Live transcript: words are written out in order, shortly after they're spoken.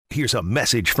Here's a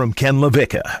message from Ken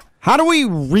Lavicka. How do we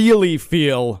really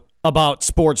feel about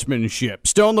sportsmanship?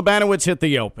 Stone Labanowitz hit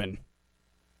the open.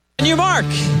 On your mark.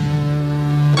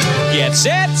 Get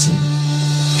set.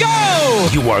 Go!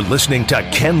 You are listening to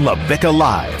Ken Lavicka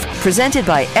Live. Presented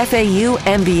by FAU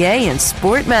MBA and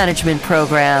Sport Management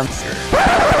Program. Turn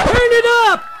it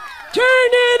up! Turn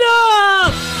it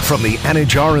up! From the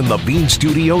Anajar and Levine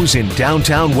Studios in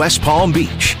downtown West Palm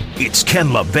Beach, it's Ken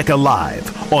Lavicka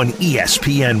Live on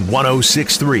ESPN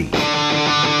 106.3.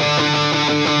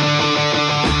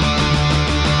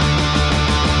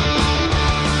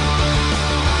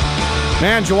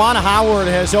 Man, Juwan Howard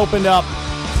has opened up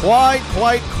quite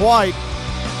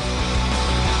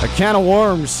a can of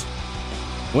worms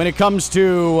when it comes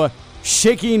to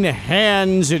shaking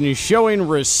hands and showing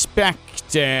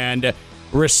respect and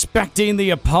respecting the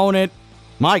opponent.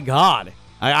 My God,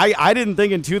 I didn't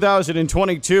think in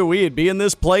 2022 we'd be in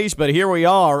this place, but here we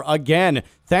are again.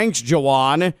 Thanks,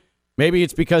 Juwan. Maybe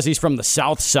it's because he's from the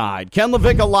South Side. Ken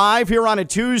Lavicka Live here on a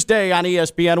Tuesday on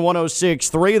ESPN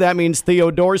 106.3. That means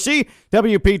Theo Dorsey,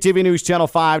 WPTV News Channel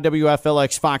 5,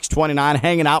 WFLX Fox 29,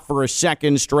 hanging out for a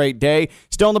second straight day.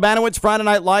 Stone Labanowitz, Friday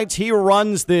Night Lights. He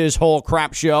runs this whole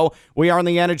crap show. We are in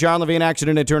the Anajar Levine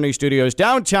Accident Attorney Studios,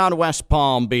 downtown West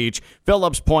Palm Beach,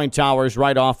 Phillips Point Towers,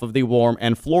 right off of the Warm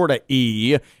and Florida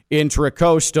E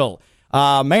Intracoastal.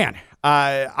 Man.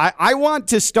 I want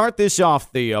to start this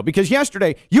off, Theo, because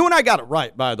yesterday, you and I got it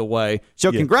right, by the way.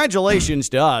 So Congratulations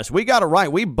to us. We got it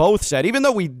right. We both said, even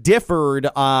though we differed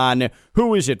on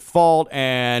who is at fault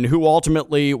and who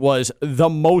ultimately was the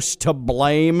most to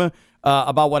blame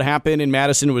about what happened in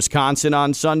Madison, Wisconsin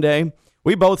on Sunday,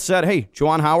 we both said, hey,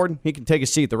 Juwan Howard, he can take a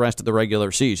seat the rest of the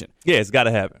regular season. Yeah, it's got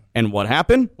to happen. And what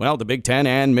happened? Well, the Big Ten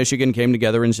and Michigan came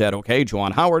together and said, okay,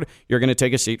 Juwan Howard, you're going to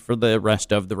take a seat for the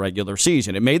rest of the regular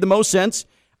season. It made the most sense.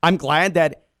 I'm glad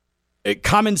that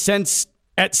common sense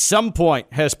at some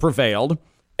point has prevailed.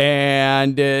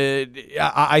 And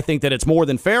I think that it's more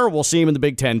than fair. We'll see him in the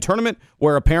Big Ten tournament,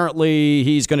 where apparently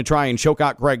he's going to try and choke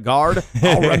out Greg Gard.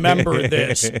 I'll remember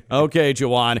this. Okay,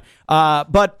 Juwan.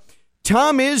 But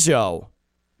Tom Izzo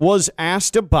was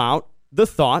asked about the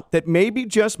thought that maybe,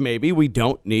 just maybe, we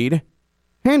don't need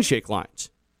handshake lines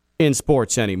in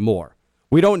sports anymore.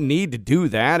 We don't need to do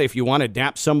that. If you want to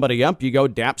dap somebody up, you go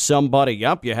dap somebody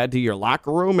up. You head to your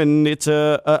locker room, and it's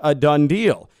a done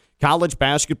deal. College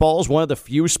basketball is one of the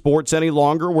few sports any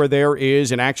longer where there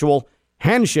is an actual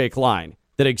handshake line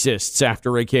that exists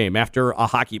after a game. After a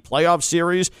hockey playoff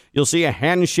series, you'll see a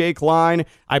handshake line.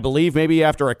 I believe maybe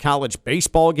after a college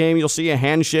baseball game, you'll see a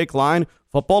handshake line.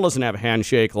 Football doesn't have a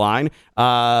handshake line.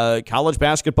 College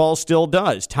basketball still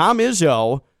does. Tom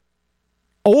Izzo,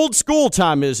 old school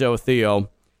Tom Izzo, Theo,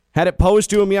 had it posed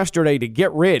to him yesterday to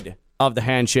get rid of the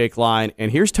handshake line,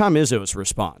 and here's Tom Izzo's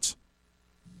response.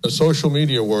 The social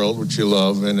media world, which you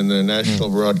love, and in the national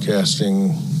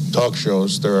broadcasting talk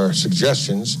shows, there are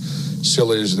suggestions,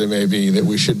 silly as they may be, that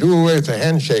we should do away with the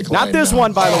handshake line. Not this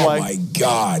one, by the way. Oh, my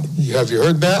God. Have you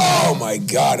heard that? Oh, my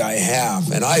God, I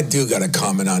have. And I do got to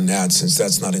comment on that, since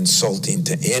that's not insulting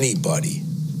to anybody.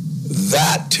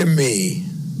 That, to me,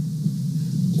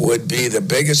 would be the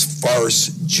biggest farce,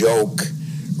 joke,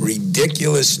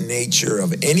 ridiculous nature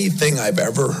of anything I've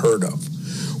ever heard of.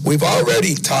 We've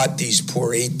already taught these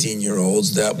poor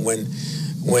 18-year-olds that when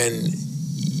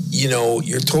you know,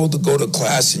 you're told to go to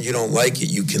class and you don't like it,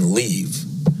 you can leave.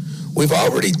 We've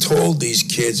already told these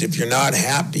kids, if you're not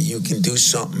happy, you can do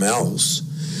something else.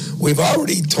 We've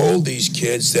already told these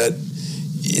kids that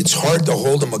it's hard to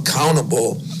hold them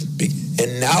accountable,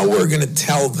 and now we're going to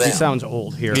tell them. He sounds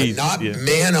old here.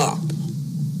 Man up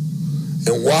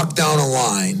and walk down a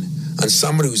line on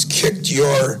somebody who's kicked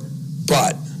your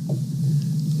butt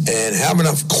and have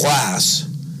enough class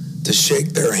to shake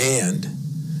their hand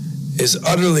is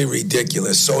utterly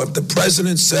ridiculous. So if the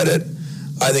president said it,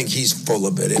 I think he's full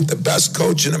of it. If the best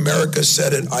coach in America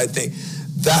said it, I think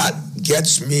that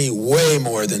gets me way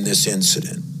more than this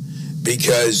incident,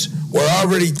 because we're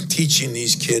already teaching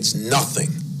these kids nothing.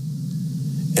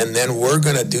 And then we're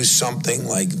going to do something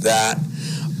like that.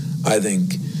 I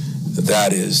think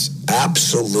that is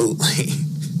absolutely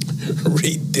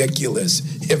ridiculous.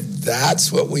 If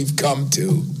that's what we've come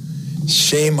to,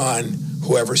 shame on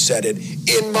whoever said it,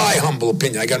 in my humble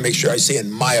opinion. I got to make sure I say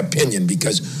in my opinion,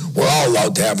 because we're all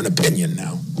allowed to have an opinion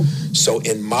now. So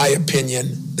in my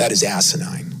opinion, that is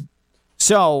asinine.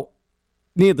 So,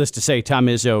 needless to say, Tom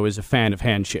Izzo is a fan of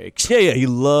handshakes. Yeah, he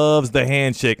loves the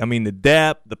handshake. I mean, the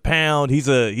dap, the pound. He's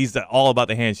all about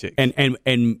the handshake.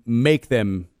 And make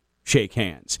them shake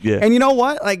hands. Yeah. And you know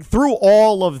what? Like, through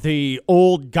all of the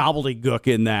old gobbledygook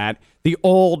in that, the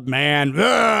old man,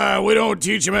 we don't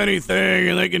teach them anything,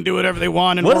 and they can do whatever they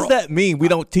want. And what does that mean? We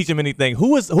don't teach them anything.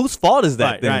 Whose fault is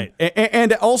that? Right, right.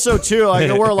 And also, too, like,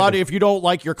 we're allowed to, if you don't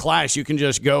like your class, you can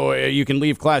just go, you can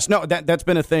leave class. No, that's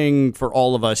been a thing for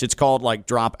all of us. It's called, like,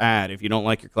 drop ad. If you don't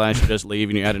like your class, you just leave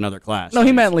and you add another class. No,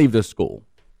 he meant leave the school.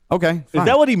 Okay. Is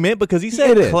that what he meant? Because he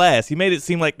said class. He made it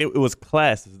seem like it was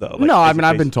classes, though. Like no, I mean,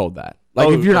 I've education. been told that. Like,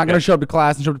 if you're not going to show up to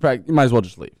class and show up to practice, you might as well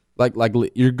just leave. Like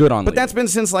you're good on. But that's been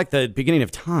since like the beginning of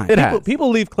time. People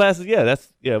leave classes.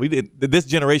 Yeah, we did. This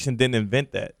generation didn't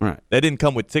invent that. Right. That didn't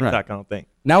come with TikTok. Right. I don't think.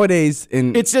 Nowadays,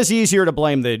 it's just easier to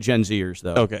blame the Gen Zers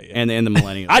though. Okay. Yeah. And the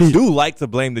millennials. I do like to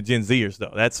blame the Gen Zers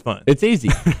though. That's fun. It's easy.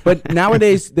 But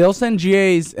nowadays they'll send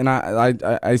GAs, and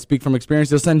I speak from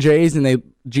experience. They'll send GAs and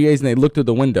they look through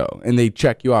the window and they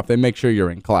check you off. They make sure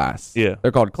you're in class. Yeah.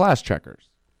 They're called class checkers.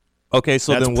 Okay,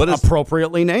 so That's then what is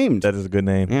appropriately named? That is a good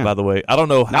name, by the way. I don't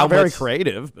know how Not very much,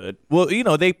 creative, but well,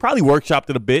 they probably workshopped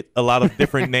it a bit. A lot of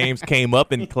different names came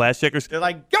up in class checkers. they're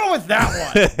like, go with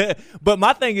that one. But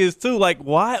my thing is too, like,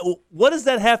 why? What does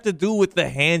that have to do with the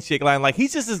handshake line? Like,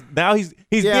 he's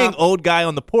being old guy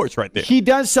on the porch right there. He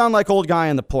does sound like old guy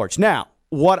on the porch. Now,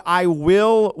 what I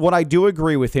do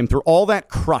agree with him through all that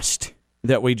crust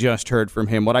that we just heard from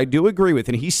him, what I do agree with,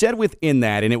 and he said within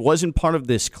that, and it wasn't part of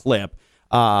this clip,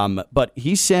 but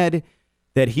he said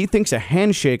that he thinks a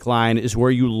handshake line is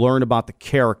where you learn about the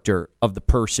character of the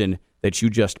person that you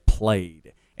just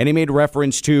played. And he made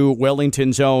reference to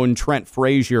Wellington's own Trent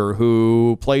Frazier,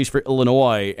 who plays for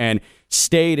Illinois and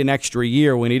stayed an extra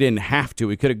year when he didn't have to.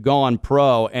 He could have gone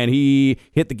pro, and he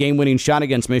hit the game-winning shot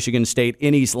against Michigan State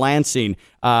in East Lansing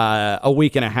a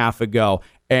week and a half ago.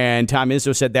 And Tom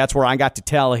Izzo said that's where I got to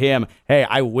tell him, hey,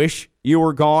 I wish you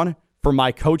were gone for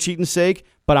my coaching's sake,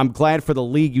 but I'm glad for the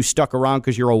league you stuck around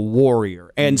because you're a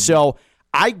warrior. And so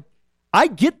I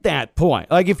get that point.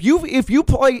 Like if you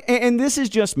play, and this is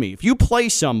just me, if you play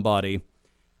somebody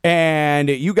and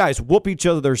you guys whoop each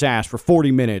other's ass for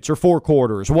 40 minutes or 4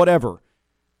 quarters, whatever,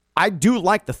 I do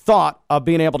like the thought of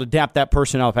being able to dap that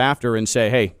person up after and say,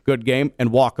 hey, good game,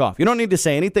 and walk off. You don't need to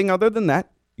say anything other than that.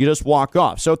 You just walk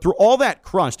off. So through all that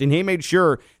crust, and he made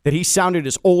sure that he sounded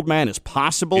as old man as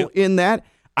possible in that,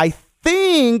 I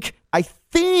think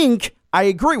I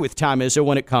agree with Tom Izzo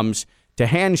when it comes to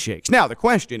handshakes. Now, the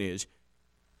question is,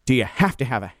 do you have to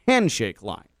have a handshake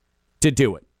line to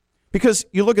do it? Because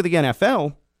you look at the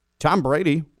NFL, Tom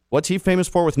Brady, what's he famous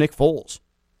for with Nick Foles?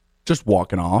 Just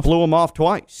walking off. Blew him off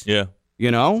twice. Yeah. You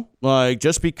know, like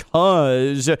just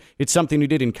because it's something you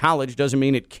did in college doesn't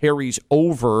mean it carries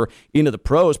over into the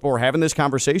pros. But we're having this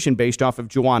conversation based off of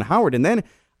Juwan Howard. And then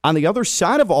on the other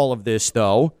side of all of this,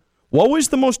 though, what was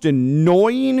the most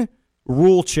annoying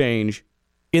rule change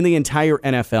in the entire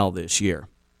NFL this year?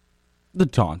 The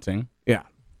taunting. Yeah.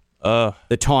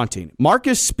 The taunting.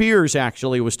 Marcus Spears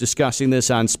actually was discussing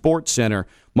this on SportsCenter.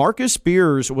 Marcus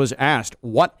Spears was asked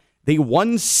what the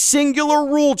one singular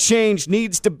rule change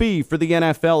needs to be for the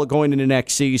NFL going into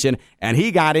next season, and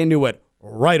he got into it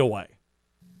right away.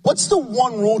 What's the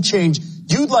one rule change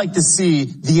you'd like to see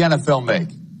the NFL make?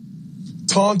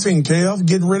 Taunting, Kev,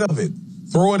 get rid of it.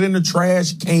 Throw it in the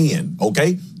trash can,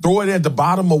 okay? Throw it at the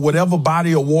bottom of whatever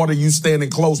body of water you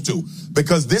standing close to,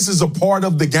 because this is a part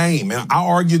of the game. And I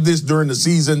argued this during the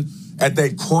season at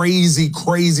that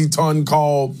crazy ton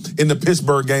call in the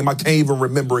Pittsburgh game. I can't even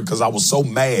remember it because I was so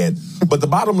mad. But the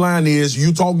bottom line is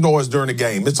you talk noise during the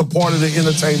game. It's a part of the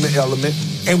entertainment element,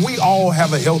 and we all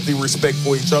have a healthy respect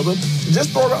for each other.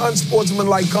 Just throw the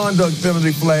unsportsmanlike conduct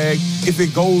penalty flag if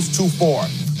it goes too far.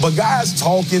 But guys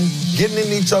talking, getting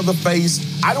in each other's face,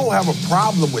 I don't have a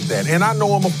problem with that. And I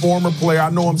know I'm a former player. I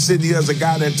know I'm sitting here as a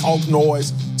guy that talk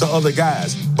noise to other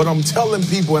guys. But I'm telling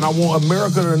people, and I want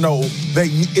America to know, that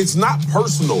it's not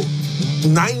personal.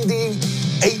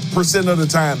 98% of the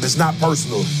time, it's not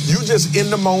personal. You just in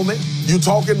the moment, you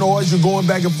talking noise, you're going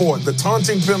back and forth. The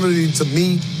taunting penalty, to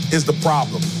me, is the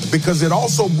problem because it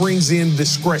also brings in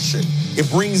discretion. It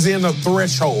brings in a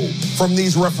threshold from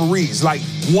these referees. Like,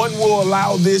 one will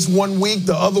allow this 1 week,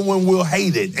 the other one will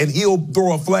hate it, and he'll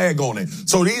throw a flag on it.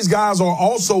 So these guys are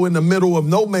also in the middle of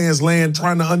no man's land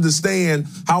trying to understand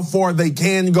how far they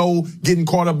can go, getting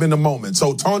caught up in the moment.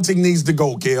 So taunting needs to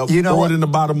go, Kev. You know throw what? it in the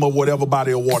bottom of whatever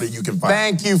body of water you can find.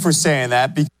 Thank you for saying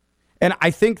that. And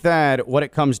I think that what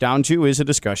it comes down to is a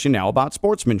discussion now about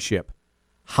sportsmanship.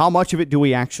 How much of it do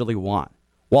we actually want?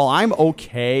 While I'm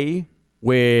okay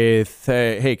with,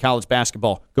 hey, college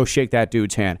basketball, go shake that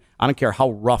dude's hand. I don't care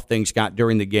how rough things got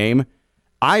during the game.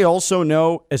 I also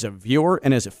know as a viewer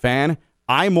and as a fan,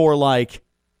 I'm more like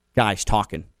guys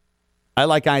talking. I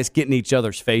like guys getting each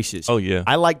other's faces. Oh, yeah.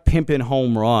 I like pimping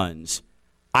home runs.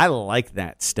 I like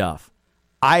that stuff.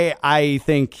 I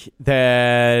think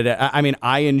that,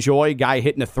 I enjoy a guy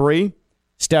hitting a three,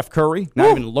 Steph Curry,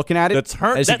 not even looking at it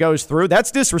he goes through.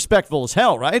 That's disrespectful as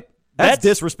hell, right? That's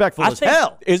disrespectful as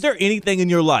hell. Is there anything in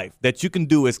your life that you can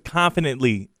do as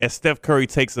confidently as Steph Curry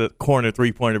takes a corner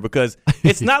three-pointer? Because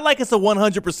it's not like it's a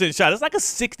 100% shot. It's like a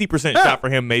 60% shot for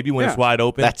him maybe when it's wide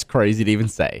open. That's crazy to even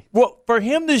say. Well, for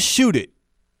him to shoot it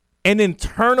and then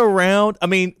turn around,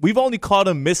 we've only caught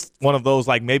him miss one of those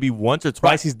like maybe once or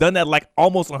twice. Right. He's done that like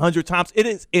almost 100 times. It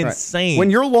is insane. Right.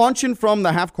 When you're launching from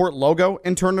the half-court logo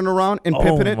and turning around and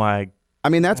pimping it. Oh, my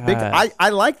that's big. I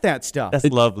like that stuff. That's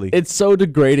lovely. It's so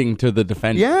degrading to the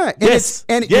defender. Yeah.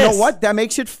 And you know what? That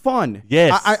makes it fun.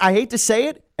 Yes. I hate to say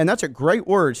it, and that's a great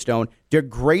word, Stone.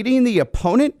 Degrading the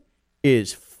opponent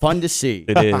is fun to see.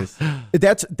 It is.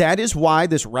 That is why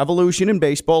this revolution in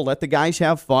baseball, let the guys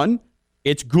have fun.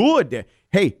 It's good.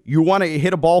 Hey, you want to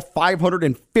hit a ball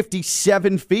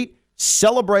 557 feet?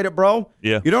 Celebrate it, bro.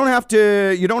 Yeah. You don't have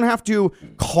to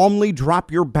calmly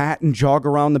drop your bat and jog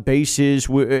around the bases.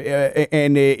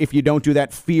 And if you don't do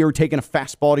that, fear taking a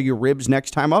fastball to your ribs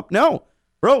next time up. No,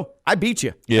 bro, I beat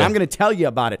you. Yeah. I'm going to tell you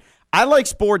about it. I like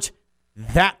sports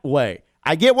that way.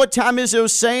 I get what Tom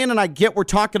Izzo's saying, and I get we're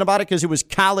talking about it because it was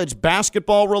college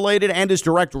basketball related and his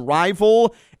direct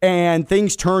rival, and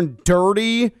things turned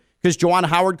dirty because Juwan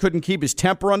Howard couldn't keep his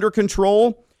temper under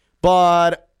control.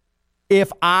 But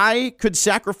if I could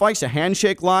sacrifice a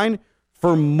handshake line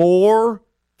for more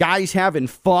guys having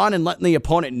fun and letting the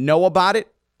opponent know about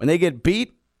it when they get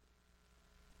beat,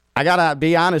 I got to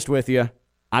be honest with you.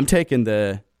 I'm taking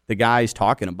the guys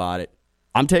talking about it.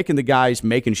 I'm taking the guys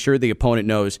making sure the opponent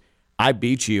knows I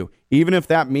beat you, even if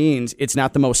that means it's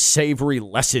not the most savory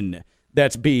lesson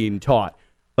that's being taught.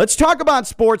 Let's talk about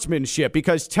sportsmanship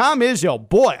because Tom Izzo,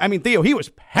 boy, Theo, he was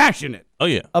passionate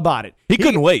about it. He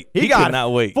couldn't wait. He could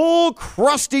not wait. Full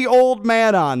crusty old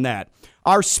man on that.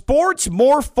 Are sports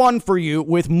more fun for you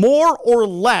with more or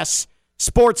less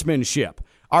sportsmanship?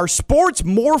 Are sports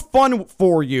more fun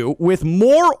for you with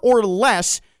more or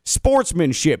less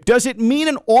sportsmanship? Does it mean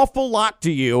an awful lot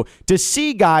to you to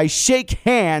see guys shake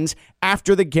hands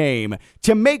after the game,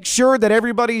 to make sure that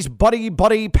everybody's buddy,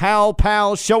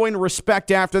 pal, showing respect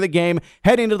after the game,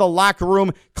 head into the locker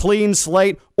room, clean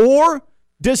slate? Or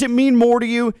does it mean more to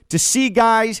you to see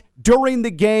guys during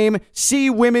the game, see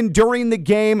women during the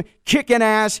game, kicking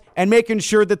ass and making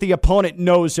sure that the opponent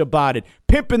knows about it,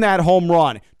 pimping that home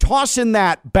run, tossing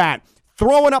that bat,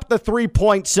 throwing up the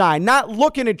three-point sign, not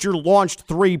looking at your launched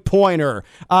three-pointer.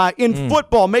 In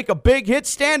football, make a big hit,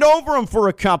 stand over him for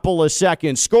a couple of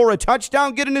seconds, score a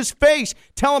touchdown, get in his face,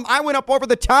 tell him I went up over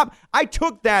the top, I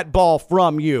took that ball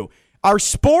from you. Are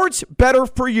sports better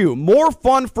for you, more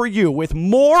fun for you, with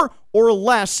more or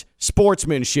less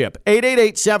sportsmanship?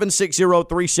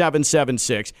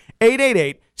 888-760-3776,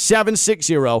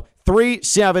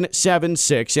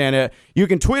 888-760-3776. And you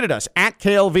can tweet at us at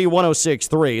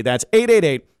KLV1063. That's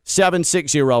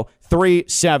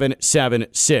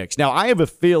 888-760-3776. Now, I have a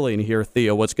feeling here,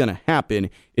 Theo, what's going to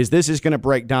happen is this is going to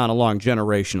break down along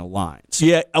generational lines.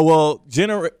 Yeah, well,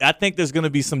 I think there's going to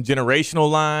be some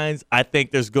generational lines. I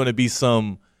think there's going to be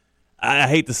some, I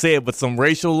hate to say it, but some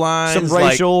racial lines. Some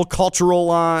racial, cultural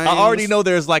lines. I already know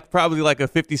there's probably a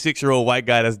 56-year-old white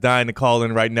guy that's dying to call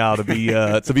in right now to be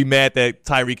to be mad that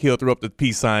Tyreek Hill threw up the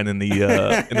peace sign in the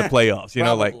playoffs.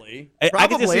 Probably. I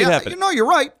can just see it happening. You're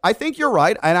right. I think you're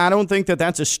right, and I don't think that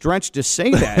that's a stretch to say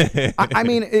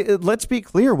that. Let's be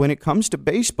clear. When it comes to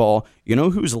baseball, you know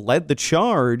who's led the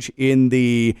charge in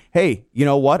the, hey, you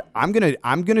know what? I'm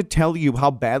gonna tell you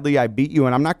how badly I beat you,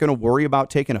 and I'm not gonna worry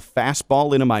about taking a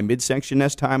fastball into my midsection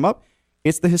next time up.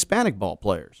 It's the Hispanic ball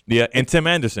players. Yeah, and Tim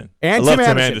Anderson. And Tim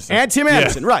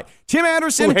Anderson, right. Tim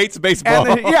Anderson. Who hates baseball.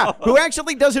 Who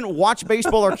actually doesn't watch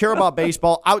baseball or care about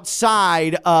baseball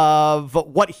outside of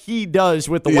what he does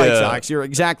with the White Sox. You're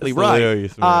exactly right.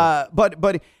 Hilarious,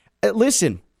 but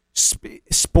listen,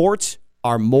 sports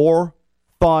are more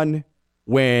fun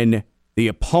when the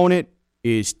opponent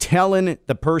is telling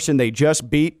the person they just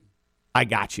beat, I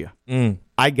got you.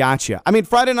 I got you.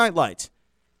 Friday Night Lights.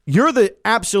 You're the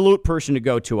absolute person to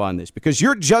go to on this because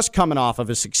you're just coming off of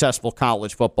a successful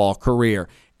college football career,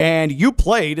 and you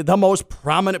played the most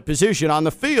prominent position on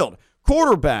the field,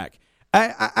 quarterback.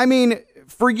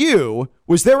 For you,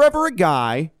 was there ever a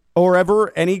guy or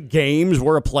ever any games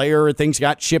where a player, things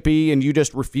got chippy and you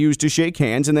just refused to shake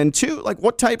hands? And then two,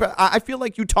 what type of, I feel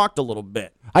like you talked a little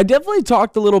bit. I definitely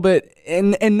talked a little bit,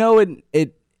 and no,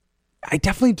 I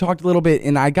definitely talked a little bit,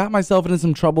 and I got myself into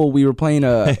some trouble. We were playing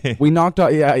we knocked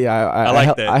out.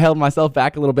 I held myself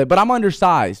back a little bit, but I'm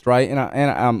undersized, right? And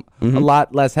I'm a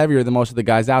lot less heavier than most of the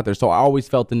guys out there. So I always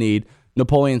felt the need,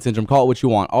 Napoleon syndrome, call it what you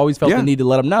want. Always felt the need to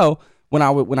let them know when I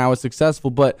was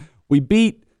successful. But we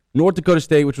beat North Dakota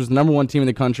State, which was the number 1 team in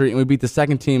the country, and we beat the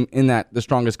second team in the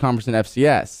strongest conference in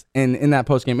FCS. And in that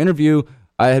post-game interview,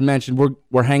 I had mentioned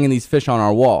we're hanging these fish on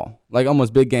our wall, like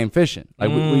almost big game fishing.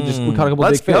 Like we caught a couple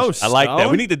big fish. I like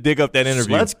that. We need to dig up that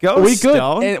interview. Let's go. We could.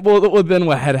 Stone. And, well, then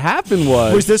what had happened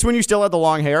was this when you still had the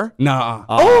long hair? Nah.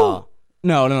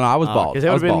 No. I was bald. Because it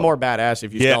would have been more badass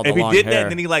if you still had the long hair. If he did that,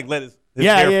 and then he let his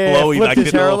hair flow. He flipped his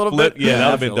did hair a little bit. Yeah, that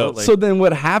would have been dope. So then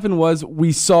what happened was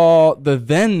we saw the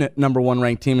then number 1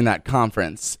 ranked team in that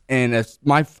conference, and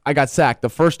I got sacked. The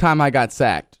first time I got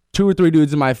sacked, 2 or 3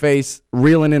 dudes in my face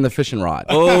reeling in the fishing rod.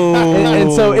 Oh.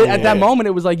 And so at that moment,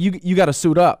 it was like, you got to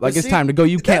suit up. Like, it's time to go.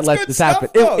 You can't let this happen.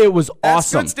 It was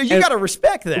awesome. You got to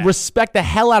respect that. Respect the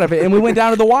hell out of it. And we went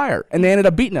down to the wire, and they ended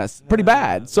up beating us pretty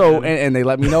bad. So, and they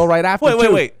let me know right after.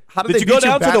 Wait. How did you go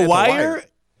down to the wire?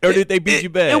 Or did they beat you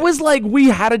bad? It was like we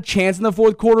had a chance in the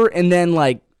fourth quarter, and then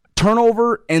like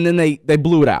turnover, and then they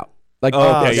blew it out. Like,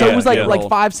 it was like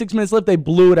 5-6 minutes left. They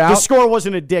blew it out. The score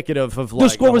wasn't indicative of like the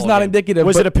score was not game. indicative.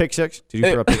 Was it a pick six? Did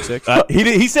you throw a pick six?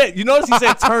 He said. You notice he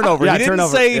said turnover. He didn't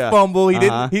say fumble. He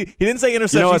didn't. He didn't say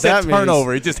interception. He said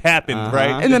turnover. It just happened,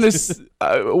 right? And then it's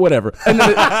whatever. And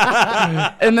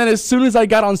then as soon as I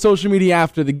got on social media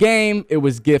after the game, it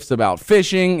was gifs about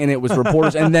fishing, and it was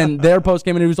reporters, and then their post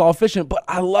game, and it was all fishing. But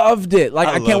I loved it. Like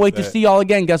I can't wait to see y'all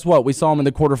again. Guess what? We saw them in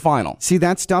the quarterfinal. See,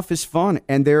 that stuff is fun,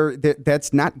 and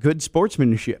that's not good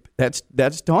sportsmanship. That's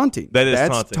taunting. That's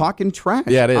taunting. Talking trash.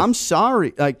 Yeah, it is. I'm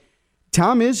sorry. Like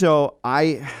Tom Izzo,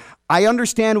 I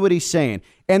understand what he's saying,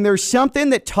 and there's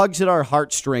something that tugs at our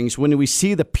heartstrings when we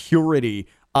see the purity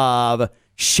of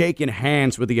shaking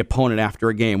hands with the opponent after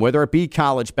a game, whether it be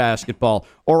college basketball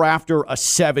or after a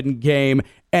 7-game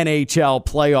NHL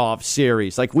playoff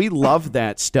series. Like, we love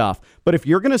that stuff. But if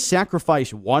you're going to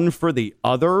sacrifice one for the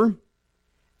other,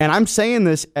 and I'm saying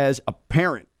this as a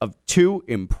parent of 2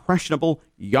 impressionable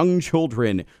young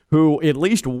children who at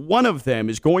least one of them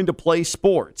is going to play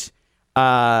sports,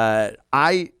 I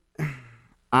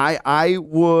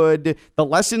would, the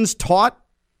lessons taught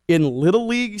in little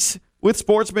leagues with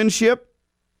sportsmanship,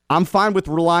 I'm fine with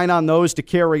relying on those to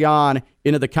carry on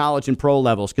into the college and pro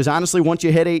levels. Because honestly, once you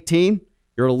hit 18,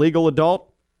 you're a legal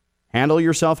adult. Handle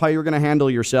yourself how you're going to handle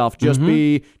yourself. Just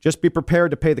be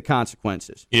prepared to pay the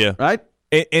consequences. Yeah. Right?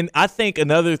 And I think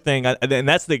another thing, and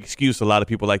that's the excuse a lot of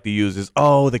people like to use, is,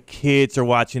 the kids are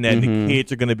watching that. The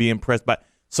kids are going to be impressed by.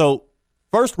 So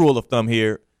first rule of thumb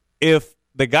here, if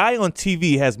the guy on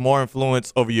TV has more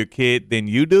influence over your kid than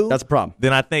you do, that's a problem.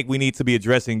 Then I think we need to be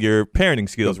addressing your parenting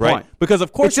skills, right? Because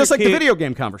of course it's just like the video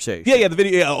game conversation. Yeah, the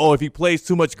video. Yeah, if he plays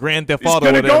too much Grand Theft Auto,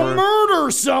 he's gonna go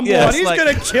murder someone. Yeah, he's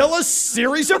gonna kill a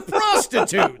series of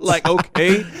prostitutes. Like,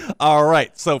 okay, all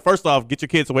right. So first off, get your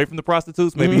kids away from the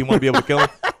prostitutes. Maybe he won't be able to kill them.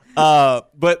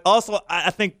 But also,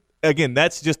 I think, again,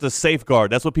 that's just a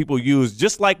safeguard. That's what people use.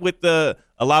 Just like with a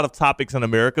lot of topics in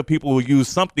America, people will use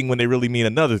something when they really mean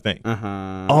another thing.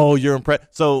 Oh, you're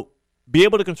impressed. So be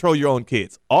able to control your own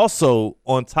kids. Also,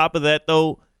 on top of that,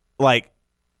 though, like,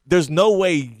 there's no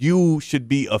way you should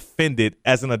be offended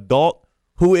as an adult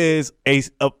who is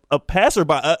a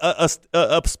passerby,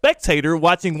 a spectator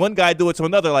watching one guy do it to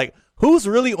another. Like, who's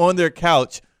really on their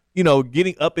couch,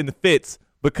 getting up in the fits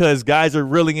because guys are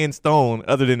reeling in Stone,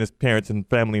 other than his parents and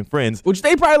family and friends. Which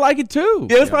they probably like it too.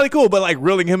 Yeah, it's probably cool, but like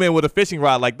reeling him in with a fishing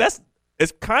rod, like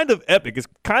it's kind of epic. It's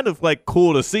kind of like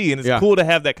cool to see, and it's cool to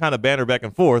have that kind of banter back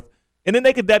and forth. And then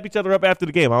they could dap each other up after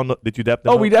the game. I don't know. Did you dap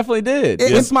them up? We definitely did.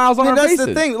 It smiles on our faces. That's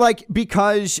the thing. Like,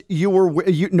 because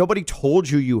nobody told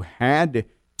you had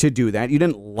to do that. You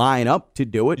didn't line up to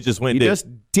do it. You just went and did. Just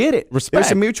did it. Respect.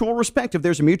 There's a mutual respect. If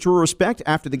there's a mutual respect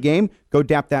after the game, go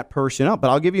dap that person up.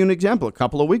 But I'll give you an example. A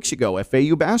couple of weeks ago,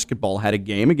 FAU basketball had a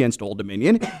game against Old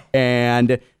Dominion,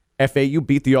 and FAU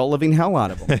beat the all-living hell out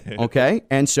of them, okay?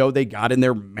 And so they got in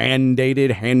their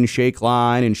mandated handshake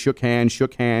line and shook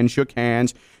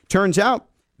hands. Turns out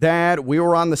that we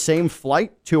were on the same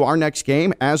flight to our next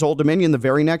game as Old Dominion the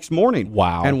very next morning.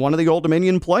 Wow. And one of the Old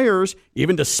Dominion players,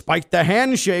 even despite the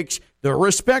handshakes, the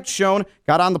respect shown,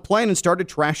 got on the plane and started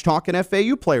trash-talking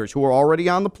FAU players who were already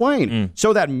on the plane.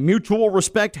 So that mutual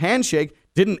respect handshake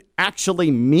didn't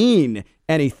actually mean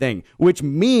anything, which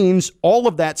means all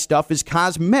of that stuff is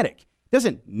cosmetic. It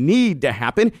doesn't need to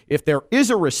happen. If there is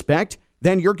a respect,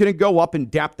 then you're going to go up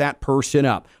and dap that person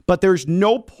up. But there's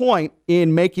no point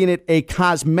in making it a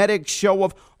cosmetic show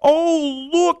of, oh,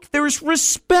 look, there's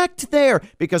respect there.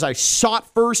 Because I saw it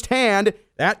firsthand.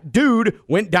 That dude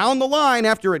went down the line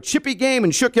after a chippy game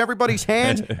and shook everybody's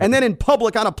hands, and then in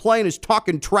public on a plane is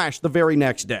talking trash the very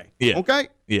next day. Yeah. Okay?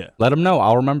 Yeah. Let him know.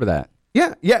 I'll remember that.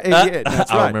 Yeah, that's right.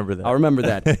 I'll remember that. I'll remember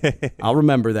that. I'll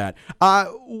remember that.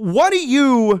 What do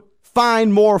you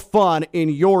find more fun in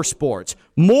your sports?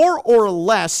 More or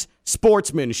less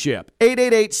sportsmanship?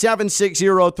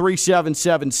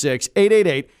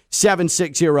 888-760-3776.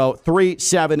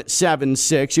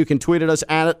 888-760-3776. You can tweet at us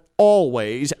at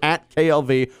always at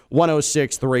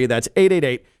KLV1063. That's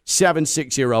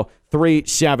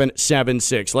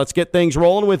 888-760-3776. Let's get things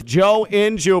rolling with Joe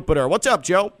in Jupiter. What's up,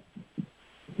 Joe?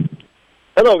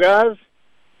 Hello, guys.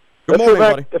 Good morning,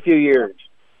 buddy. A few years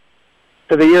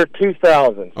to the year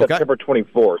 2000, September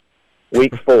 24th,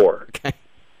 week 4. Okay.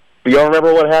 Do y'all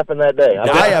remember what happened that day?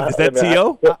 Is that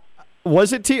T.O.?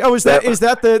 Was it T.O.? Is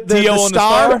that the T.O. on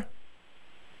star?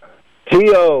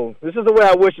 T.O. This is the way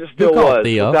I wish it still was,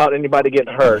 without anybody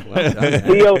getting hurt.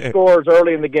 T.O. scores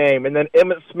early in the game, and then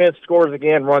Emmitt Smith scores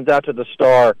again, runs out to the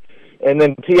star, and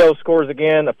then T.O. scores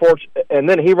again, and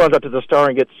then he runs up to the star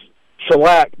and gets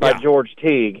shellacked by George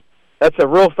Teague. That's a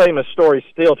real famous story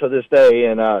still to this day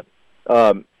in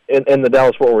the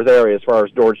Dallas-Fort Worth area as far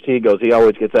as George Teague goes. He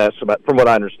always gets asked about, from what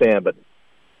I understand. But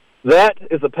that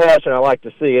is a passion I like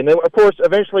to see. And then, of course,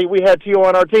 eventually we had T.O.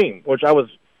 on our team, which I was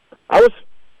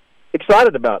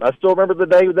excited about. I still remember the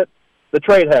day that the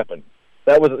trade happened.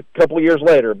 That was a couple of years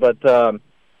later. But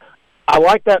I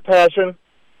like that passion.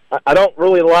 I don't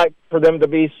really like for them to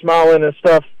be smiling and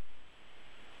stuff.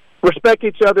 Respect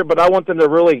each other, but I want them to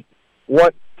really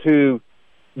want to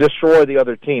destroy the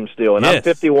other team still. And I'm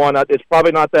 51. It's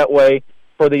probably not that way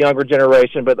for the younger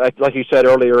generation, but like you said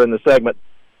earlier in the segment,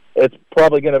 it's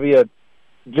probably going to be a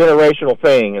generational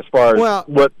thing as far as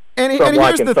what and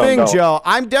here's the thing, Joe.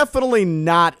 I'm definitely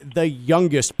not the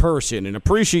youngest person, and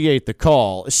appreciate the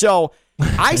call. So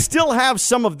I still have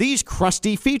some of these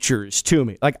crusty features to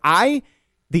me. Like the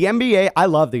NBA, I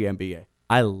love the NBA.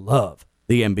 I love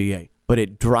the NBA. But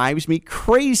it drives me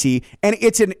crazy, and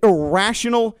it's an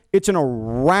irrational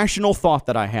thought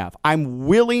that I have. I'm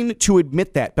willing to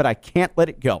admit that, but I can't let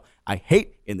it go. I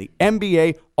hate in the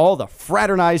NBA all the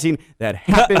fraternizing that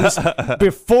happens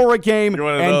before a game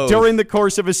and during the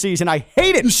course of a season. I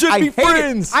hate it. You should be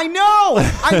friends. I know,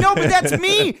 but that's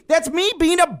me. That's me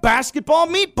being a basketball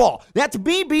meatball. That's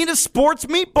me being a sports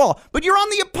meatball. But you're on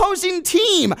the opposing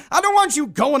team. I don't want you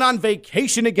going on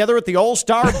vacation together at the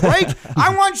All-Star break.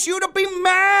 I want you to be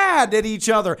mad at each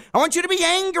other. I want you to be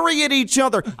angry at each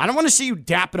other. I don't want to see you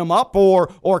dapping them up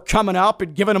or coming up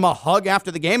and giving them a hug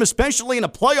after the game, especially in a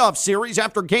playoff series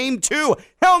after game 2.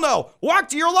 Hell no. Walk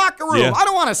to your locker room. Yeah. I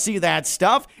don't want to see that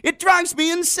stuff. It drives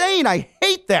me insane. I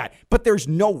hate that. But there's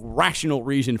no rational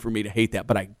reason for me to hate that.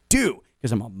 But I do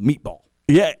because I'm a meatball.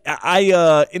 Yeah,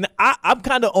 I'm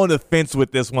kind of on the fence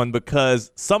with this one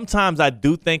because sometimes I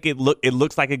do think it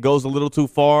looks like it goes a little too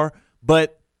far.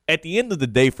 But at the end of the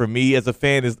day, for me as a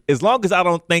fan, as long as I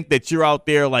don't think that you're out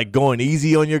there like going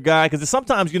easy on your guy, because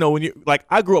sometimes when you like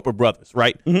I grew up with brothers,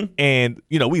 right? Mm-hmm. And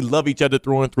we love each other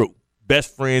through and through.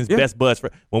 Best friends, best buds.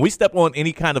 When we step on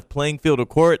any kind of playing field or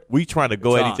court, we trying to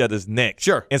go at each other's neck.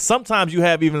 Sure. And sometimes you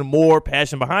have even more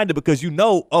passion behind it because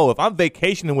if I'm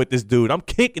vacationing with this dude, I'm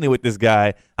kicking it with this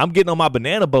guy, I'm getting on my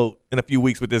banana boat in a few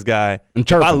weeks with this guy. If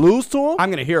I lose to him, I'm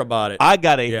going to hear about it. I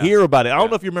got to hear about it. I don't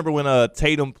know if you remember when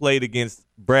Tatum played against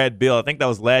Brad Bill. I think that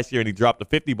was last year, and he dropped the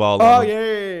 50 ball on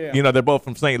him. Yeah. They're both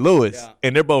from St. Louis,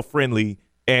 and they're both friendly.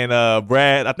 And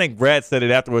I think Brad said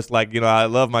it afterwards, like, I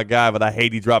love my guy, but I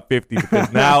hate he dropped 50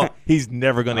 because now he's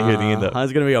never going to hear the end of it.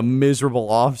 It's going to be a miserable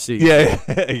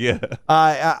offseason. Yeah.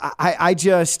 I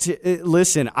just,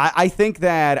 listen, I think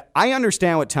that I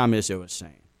understand what Tom Izzo is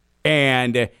saying.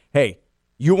 And, hey,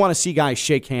 you want to see guys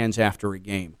shake hands after a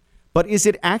game. But is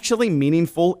it actually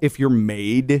meaningful if you're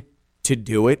made to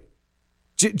do it?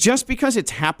 Just because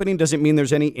it's happening doesn't mean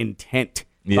there's any intent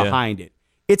behind it.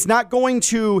 It's not going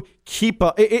to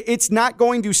it's not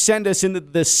going to send us into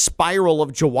the spiral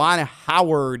of Juwan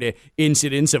Howard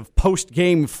incidents of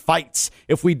post-game fights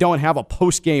if we don't have a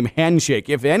post-game handshake.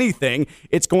 If anything,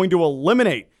 it's going to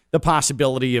eliminate the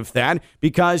possibility of that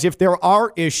because if there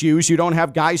are issues, you don't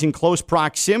have guys in close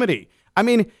proximity. I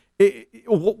mean,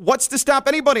 what's to stop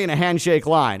anybody in a handshake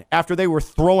line after they were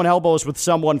throwing elbows with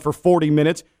someone for 40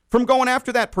 minutes? from going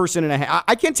after that person in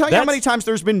I can't tell you how many times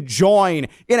there's been join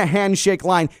in a handshake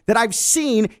line that I've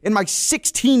seen in my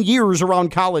 16 years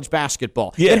around college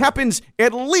basketball. Yeah. It happens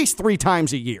at least 3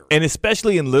 times a year. And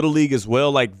especially in Little League as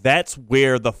well, like that's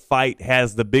where the fight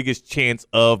has the biggest chance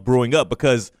of brewing up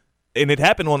because and it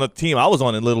happened on a team I was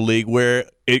on in Little League where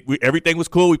everything was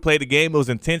cool. We played the game. It was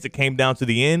intense. It came down to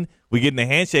the end. We get in the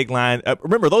handshake line.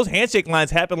 Remember, those handshake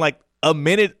lines happen like a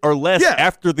minute or less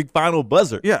after the final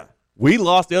buzzer. Yeah. We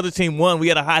lost. The other team won. We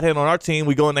had a hot hand on our team.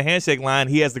 We go in the handshake line.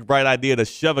 He has the bright idea to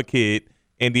shove a kid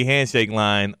in the handshake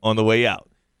line on the way out.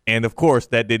 And, of course,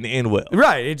 that didn't end well.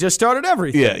 Right. It just started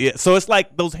everything. Yeah. So it's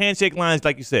like those handshake lines,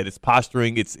 like you said, it's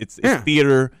posturing. It's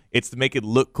theater. It's to make it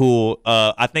look cool.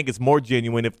 I think it's more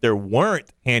genuine if there weren't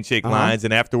handshake lines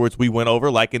and afterwards we went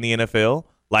over, like in the NFL,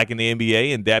 like in the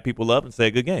NBA, and dap people up and say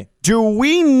good game. Do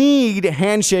we need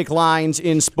handshake lines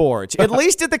in sports? At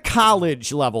least at the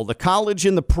college level, the college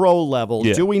and the pro level.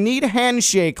 Yeah. Do we need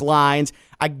handshake lines?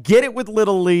 I get it with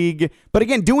Little League, but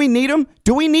again, do we need them?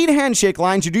 Do we need handshake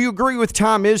lines? Or do you agree with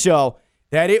Tom Izzo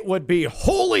that it would be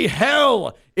holy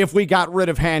hell if we got rid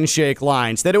of handshake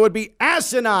lines, that it would be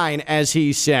asinine, as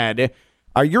he said?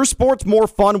 Are your sports more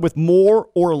fun with more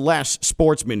or less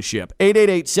sportsmanship?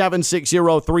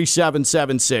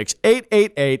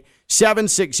 888-760-3776.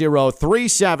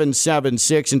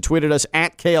 888-760-3776 and tweeted us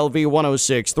at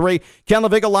KLV1063. Ken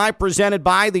Lavicka Live presented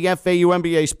by the FAU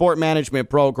MBA Sport Management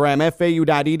Program,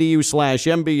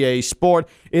 FAU.edu/MBA Sport.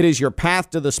 It is your path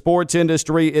to the sports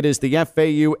industry. It is the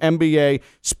FAU MBA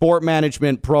Sport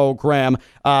Management Program.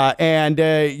 And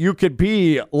you could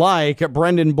be like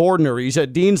Brendan Bordner. He's a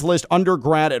Dean's List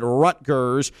undergrad at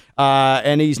Rutgers,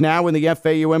 and he's now in the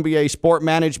FAU MBA Sport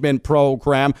Management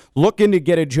Program, looking to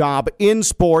get a job in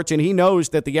sports, and he knows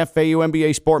that the FAU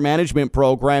MBA Sport Management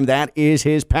Program, that is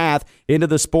his path into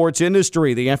the sports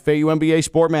industry. The FAU MBA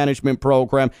Sport Management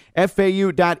Program,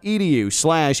 FAU.edu/MBA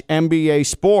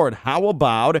Sport. How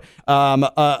about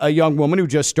a young woman who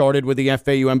just started with the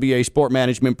FAU MBA Sport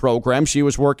Management Program? She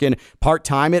was working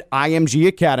part-time at IMG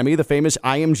Academy, the famous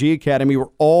IMG Academy where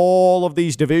all of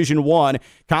these Division I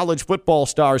college football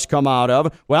stars come out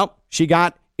of. Well, she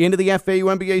got into the FAU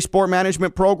MBA Sport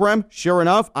Management Program. Sure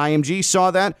enough, IMG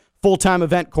saw that. Full-time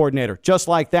event coordinator, just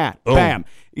like that. Oh. Bam.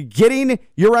 Getting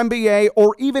your MBA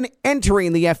or even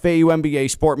entering the FAU MBA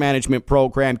Sport Management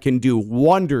Program can do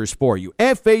wonders for you.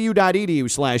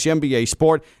 FAU.edu/MBA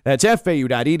Sport. That's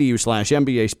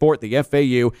FAU.edu/MBA Sport, the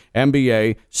FAU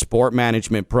MBA Sport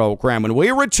Management Program. When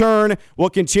we return, we'll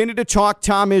continue to talk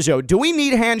Tom Izzo. Do we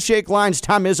need handshake lines?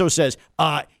 Tom Izzo says,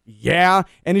 yeah.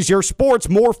 And is your sports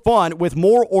more fun with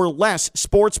more or less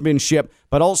sportsmanship?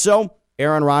 But also,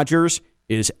 Aaron Rodgers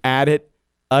is at it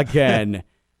again.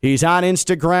 He's on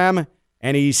Instagram,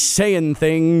 and he's saying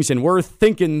things, and we're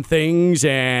thinking things,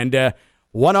 and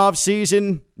one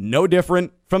offseason, no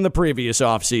different from the previous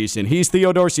offseason. He's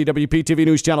Theo Dorsey, WPTV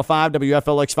News Channel 5,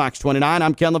 WFLX Fox 29.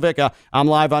 I'm Ken Lavicka. I'm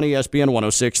live on ESPN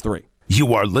 106.3.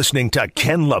 You are listening to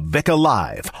Ken Lavicka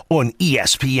Live on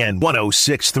ESPN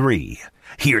 106.3.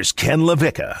 Here's Ken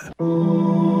Lavicka.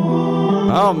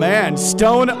 Oh, man.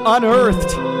 Stone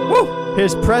unearthed. Woo!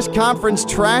 His press conference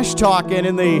trash talking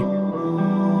in the,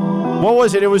 what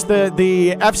was it? It was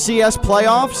the FCS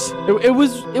playoffs? It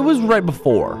was right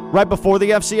before. Right before the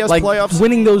FCS playoffs?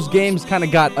 Winning those games kind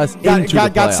of got us into the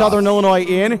playoffs. Got Southern Illinois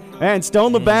in. And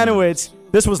Stone Labanowitz,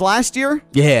 this was last year?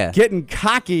 Yeah. Getting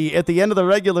cocky at the end of the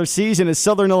regular season as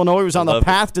Southern Illinois was on the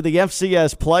path to the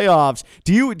FCS playoffs.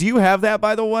 Do you have that,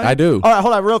 by the way? I do. All right,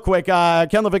 hold on real quick. Ken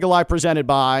Lavicka Live presented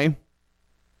by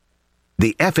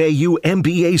the FAU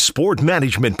MBA Sport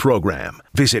Management Program.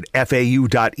 Visit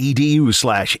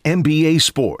FAU.edu/MBA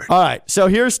Sport. All right, so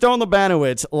here's Stone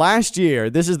Labanowitz. Last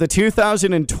year, this is the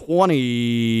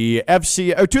 2020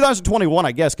 2021,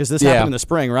 I guess, because this happened in the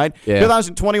spring, right? Yeah.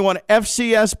 2021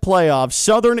 FCS playoffs.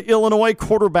 Southern Illinois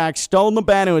quarterback Stone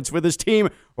Labanowitz with his team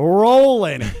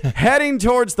rolling, heading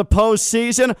towards the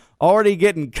postseason, already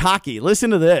getting cocky.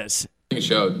 Listen to this. We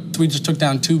just took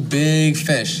down 2 big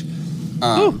fish.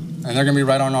 And they're going to be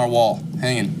right on our wall,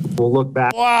 hanging. We'll look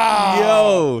back. Wow.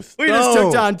 Yo, we just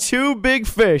took down 2 big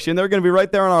fish, and they're going to be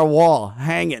right there on our wall,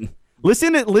 hanging.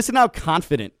 Listen how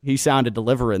confident he sounded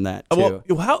delivering that, too.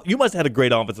 Well, you must have had a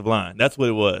great offensive line. That's what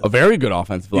it was. A very good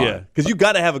offensive line. Yeah, because you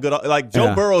got to have a good – like,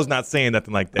 Joe Burrow's not saying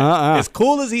nothing like that. As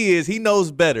cool as he is, he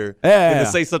knows better than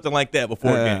to say something like that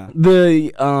before a game.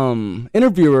 The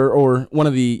interviewer or one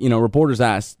of the reporters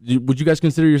asked, would you guys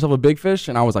consider yourself a big fish?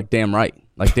 And I was like, damn right.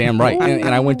 And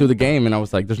I went through the game, and I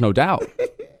was like, there's no doubt.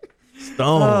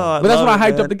 Stone. But that's when I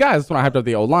hyped up the guys. That's when I hyped up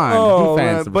the O-line.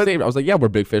 Defense. I was like, yeah, we're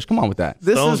big fish. Come on with that.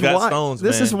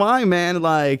 This is why, man.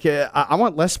 Like, I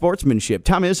want less sportsmanship.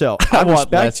 Tom Izzo, I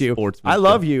respect you. I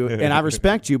love you, and I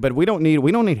respect you. But we don't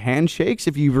need handshakes.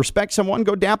 If you respect someone,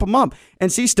 go dap them up.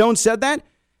 And see, Stone said that.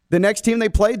 The next team they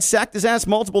played sacked his ass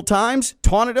multiple times,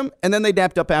 taunted him, and then they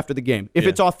dapped up after the game. If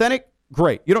it's authentic,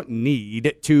 great. You don't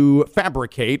need to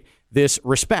fabricate this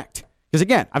respect. Because,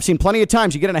 again, I've seen plenty of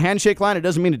times you get in a handshake line, it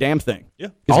doesn't mean a damn thing. Yeah.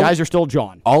 Because guys are still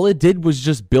jawing. All it did was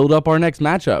just build up our next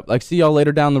matchup. Like, see y'all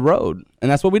later down the road.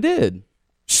 And that's what we did.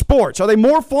 Sports. Are they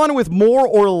more fun with more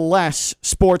or less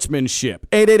sportsmanship?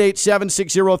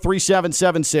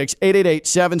 888-760-3776.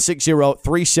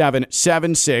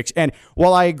 888-760-3776. And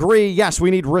while I agree, yes,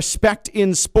 we need respect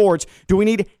in sports, do we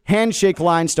need handshake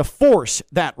lines to force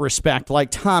that respect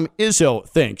like Tom Izzo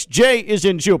thinks? Jay is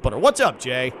in Jupiter. What's up,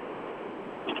 Jay?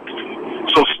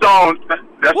 So, Stone,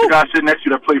 that's the guy sitting next to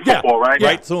you that played football, right? Yeah.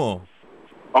 Right to him.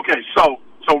 Okay, so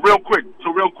real quick.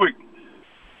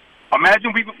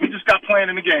 Imagine we just got playing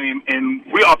in the game, and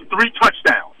we're up 3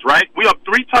 touchdowns, right? We up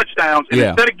 3 touchdowns, and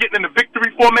instead of getting in the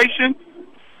victory formation,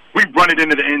 we run it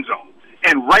into the end zone.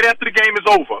 And right after the game is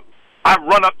over, I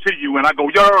run up to you, and I go,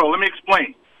 yo, let me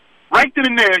explain. Right then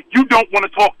and there, you don't want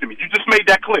to talk to me. You just made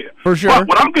that clear. For sure. But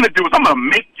what I'm going to do is I'm going to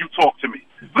make you talk to me.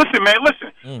 Listen, man,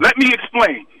 listen. Let me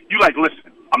explain. You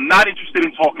listen, I'm not interested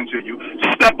in talking to you.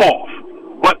 Step off.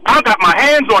 But I got my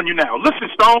hands on you now. Listen,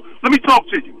 Stone, let me talk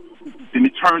to you. Then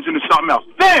it turns into something else.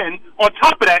 Then, on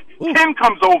top of that, Ken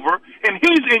comes over, and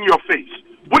he's in your face.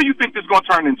 What do you think this is going to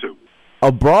turn into?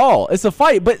 A brawl. It's a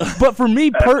fight. But for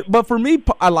me,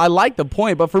 I like the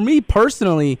point. But for me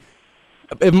personally,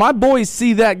 if my boys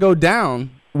see that go down,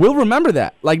 we'll remember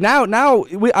that. Like now,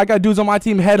 I got dudes on my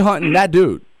team headhunting that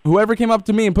dude. Whoever came up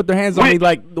to me and put their hands on me,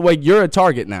 like you're a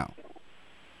target now.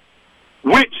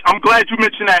 Which I'm glad you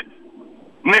mentioned that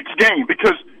next game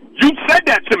because you said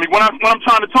that to me when I'm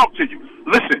trying to talk to you.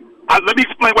 Listen, let me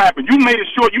explain what happened. You made it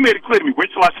clear to me.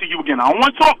 Wait till I see you again. I don't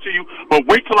want to talk to you, but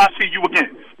wait till I see you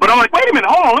again. But I'm like, wait a minute,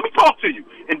 hold on, let me talk to you.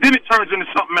 And then it turns into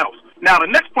something else. Now, the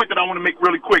next point that I want to make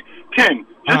really quick, Ken,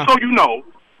 just so you know,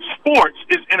 sports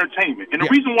is entertainment. And the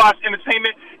reason why it's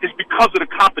entertainment is because of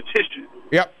the competition.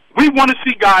 Yep. We want to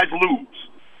see guys lose.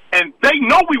 And they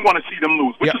know we want to see them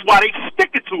lose, which is why they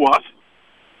stick it to us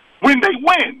when they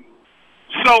win.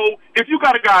 So if you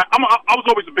got a guy, I was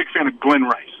always a big fan of Glenn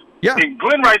Rice. Yeah. And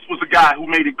Glenn Rice was the guy who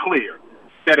made it clear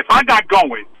that if I got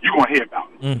going, you're going to hear about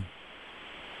it.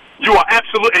 You are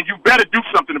absolutely, and you better do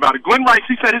something about it. Glenn Rice,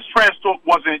 he said his trash talk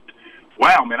wasn't,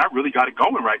 wow, man, I really got it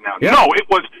going right now. Yeah. No, it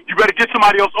was, you better get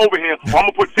somebody else over here or I'm going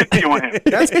to put 50 on him.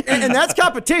 And that's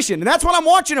competition. And that's what I'm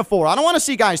watching it for. I don't want to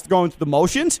see guys going through the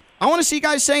motions. I want to see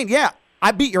guys saying, yeah,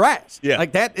 I beat your ass. Yeah.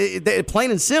 Like that,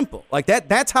 plain and simple. Like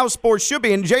that's how sports should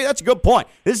be. And Jay, that's a good point.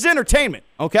 This is entertainment,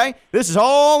 okay? This is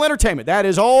all entertainment. That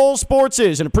is all sports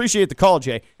is. And appreciate the call,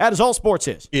 Jay. That is all sports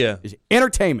is. Yeah. Is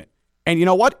entertainment. And you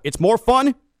know what? It's more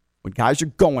fun when guys are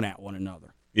going at one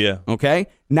another. Yeah. Okay?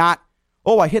 Not,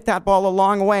 oh, I hit that ball a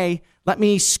long way. Let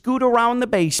me scoot around the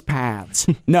base paths.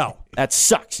 No, that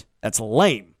sucks. That's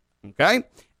lame. Okay?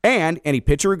 And any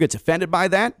pitcher who gets offended by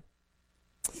that,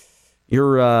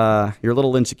 you're a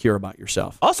little insecure about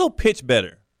yourself. Also, pitch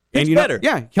better. Pitch better.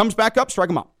 Yeah, comes back up, strike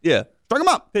him out. Yeah. Strike him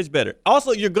out. Pitch better.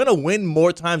 Also, you're going to win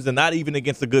more times than not even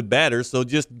against a good batter, so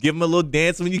just give him a little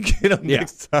dance when you get him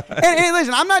next time. And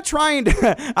listen, I'm not trying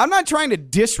to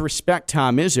disrespect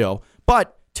Tom Izzo,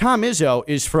 but Tom Izzo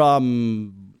is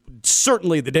from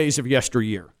certainly the days of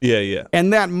yesteryear. Yeah.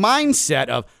 And that mindset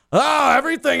of,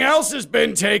 everything else has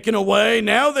been taken away.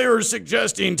 Now they were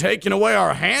suggesting taking away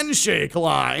our handshake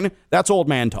line. That's old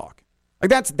man talk. Like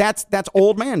that's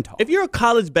old man talk. If you're a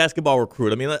college basketball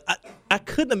recruit, I mean, I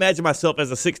couldn't imagine myself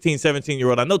as a 16,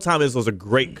 17-year-old. I know Tom Izzo's a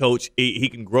great coach. He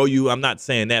can grow you. I'm not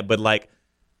saying that, but like,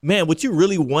 man, would you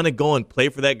really want to go and play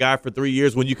for that guy for 3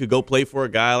 years when you could go play for a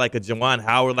guy like a Juwan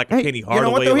Howard, like a Kenny Hardaway? You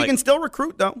know what, though? He can still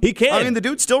recruit, though. He can. I mean, the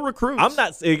dude still recruits.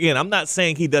 I'm not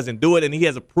saying he doesn't do it, and he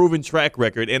has a proven track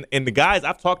record. And the guys,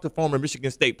 I've talked to former Michigan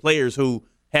State players who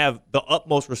have the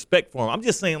utmost respect for him. I'm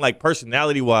just saying, like,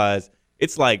 personality-wise,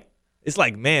 it's like,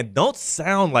 man, don't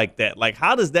sound like that. Like,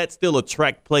 how does that still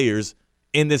attract players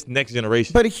in this next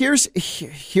generation? But here's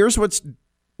what's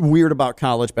weird about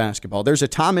college basketball. There's a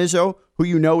Tom Izzo who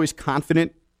you know is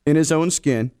confident in his own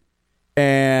skin,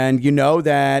 and you know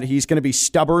that he's going to be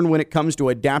stubborn when it comes to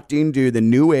adapting to the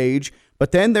new age.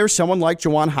 But then there's someone like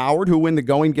Juwan Howard who, when the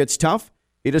going gets tough,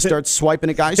 he just starts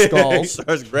swiping at guys' skulls. He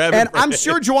starts grabbing. And I'm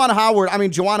sure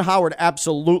Juwan Howard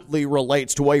absolutely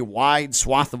relates to a wide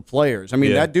swath of players. I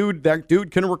mean, that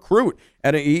dude can recruit,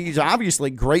 and he's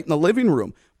obviously great in the living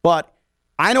room. But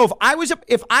I know if I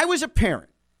was a parent,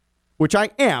 which I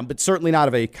am, but certainly not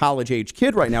of a college-age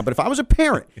kid right now, but if I was a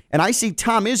parent and I see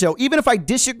Tom Izzo, even if I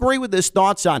disagree with his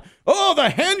thoughts on,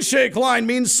 the handshake line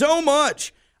means so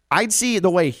much, I'd see the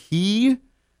way he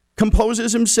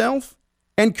composes himself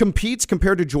and competes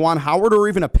compared to Juwan Howard or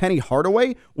even a Penny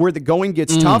Hardaway, where the going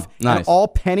gets tough, and all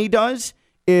Penny does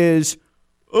is,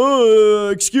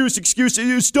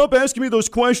 excuse, stop asking me those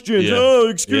questions. Yeah.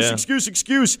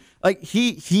 Excuse. Like,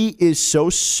 he is so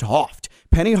soft.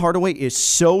 Penny Hardaway is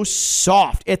so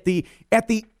soft at the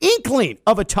inkling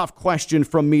of a tough question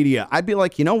from media. I'd be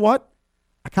like, you know what?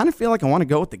 I kind of feel like I want to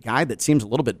go with the guy that seems a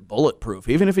little bit bulletproof,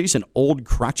 even if he's an old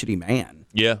crotchety man.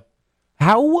 Yeah.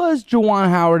 How was Juwan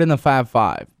Howard in the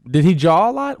 5'5"? Did he jaw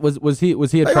a lot? Was he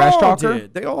a trash talker?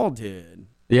 They all did.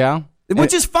 Yeah.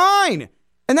 Which is fine.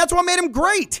 And that's what made him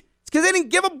great. It's because they didn't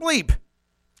give a bleep.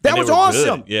 That was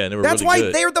awesome. Good. Yeah, and they were That's really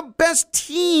why they're the best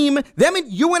team. Them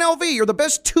and UNLV are the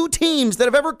best two teams that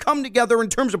have ever come together in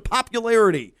terms of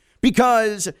popularity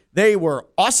because they were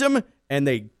awesome and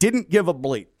they didn't give a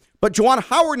bleep. But Juwan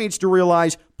Howard needs to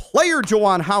realize player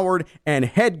Juwan Howard and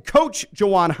head coach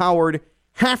Juwan Howard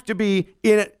have to be,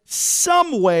 in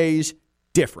some ways,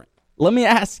 different. Let me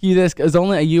ask you this, because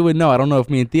only you would know. I don't know if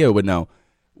me and Theo would know.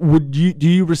 Do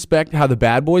you respect how the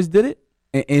Bad Boys did it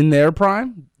in their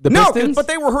prime? No, but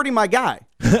they were hurting my guy.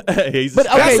 That's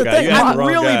the thing. I'm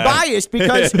really biased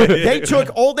because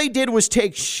all they did was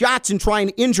take shots and try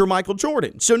and injure Michael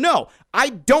Jordan. So no, I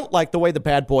don't like the way the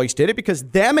Bad Boys did it because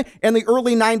them and the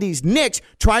early 90s Knicks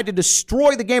tried to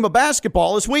destroy the game of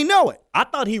basketball as we know it. I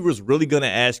thought he was really going to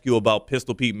ask you about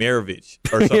Pistol Pete Maravich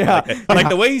or something like that. Like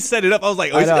the way he set it up, I was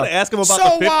like, he's going to ask him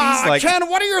about the 50s? Ken,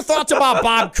 what are your thoughts about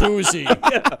Bob Cousy?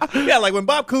 yeah, like when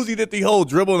Bob Cousy did the whole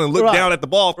dribble and look down at the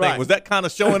ball thing, was that kind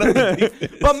of showing up?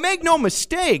 But make no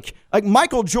mistake, like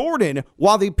Michael Jordan,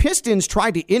 while the Pistons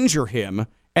tried to injure him,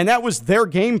 and that was their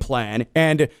game plan,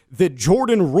 and the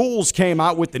Jordan rules came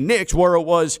out with the Knicks where it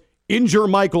was injure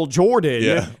Michael Jordan.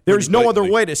 Yeah, there's no other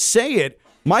way to say it.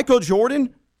 Michael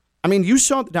Jordan, I mean, you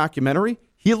saw the documentary.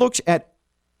 He looks at,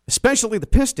 especially the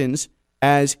Pistons,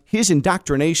 as his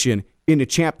indoctrination into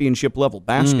championship-level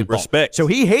basketball. Respect. So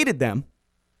he hated them,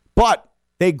 but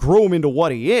they grew him into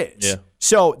what he is. Yeah.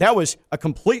 So that was a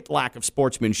complete lack of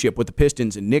sportsmanship what the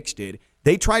Pistons and Knicks did.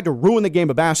 They tried to ruin the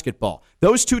game of basketball.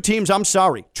 Those two teams, I'm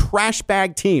sorry, trash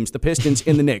bag teams, the Pistons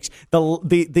and the Knicks. The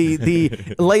late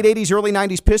 80s, early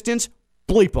 90s Pistons,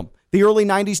 bleep them. The early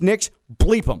 90s Knicks,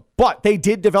 bleep them. But they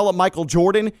did develop Michael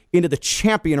Jordan into the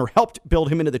champion, or helped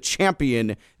build him into the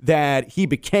champion that he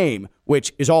became,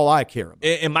 which is all I care about.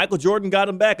 And Michael Jordan got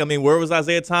him back. I mean, where was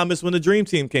Isaiah Thomas when the Dream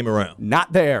Team came around?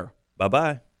 Not there.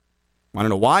 Bye-bye. Want to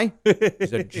know why?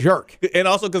 He's a jerk. And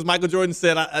also because Michael Jordan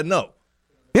said, I know.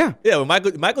 Yeah. Yeah, well,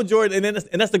 Michael Jordan, and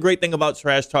that's the great thing about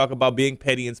trash talk, about being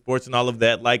petty in sports and all of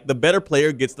that. Like, the better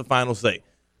player gets the final say.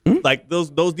 Mm-hmm. Like, those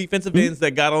defensive ends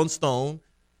that got on Stone,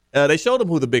 they showed him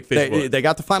who the big fish was. They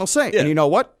got the final say. Yeah. And you know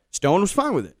what? Stone was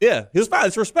fine with it. Yeah, he was fine.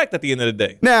 It's respect at the end of the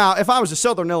day. Now, if I was a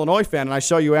Southern Illinois fan and I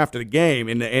saw you after the game,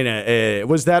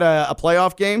 was that a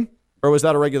playoff game? Or was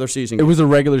that a regular season game? It was a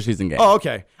regular season game. Oh,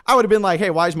 okay. I would have been like, hey,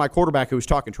 why is my quarterback who was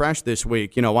talking trash this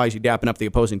week, why is he dapping up the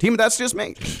opposing team? That's just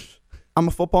me. I'm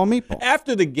a football meatball.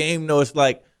 After the game, though, it's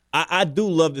like, I do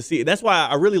love to see it. That's why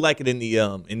I really like it in the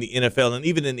NFL and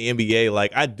even in the NBA.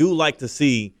 Like, I do like to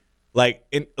see, like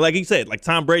you said, like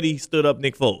Tom Brady stood up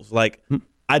Nick Foles. Like,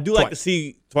 I do like to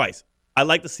see twice. I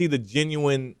like to see the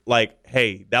genuine, like,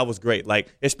 hey, that was great.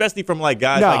 Like, especially from like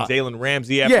guys like Jalen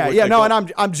Ramsey.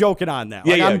 And I'm joking on that.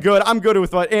 Like, I'm good. I'm good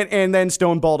with what, and then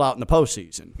Stone balled out in the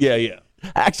postseason. Yeah.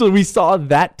 Actually, we saw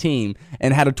that team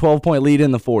and had a 12-point lead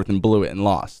in the fourth and blew it and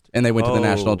lost, and they went to the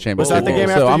national championship. Was that the game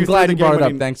after so I'm glad you brought it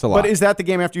up. Thanks a lot. But is that the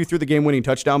game after you threw the game-winning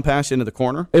touchdown pass into the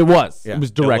corner? It was. Yeah. It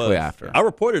was directly after. I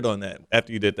reported on that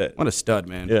after you did that. What a stud,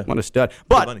 man. Yeah. What a stud.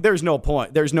 But there's no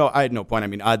point. I had no point. I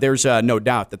mean, there's no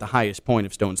doubt that the highest point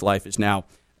of Stone's life is now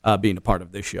being a part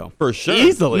of this show. For sure.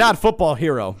 Easily. Not football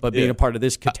hero, but being a part of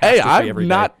this catastrophe every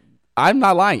day. I'm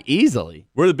not lying. Easily.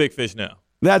 We're the big fish now.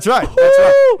 That's right. That's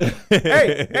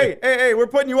right. Hey, we're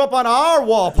putting you up on our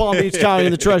wall, Palm Beach County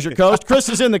in the Treasure Coast. Chris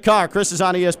is in the car. Chris is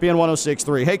on ESPN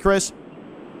 106.3. Hey, Chris.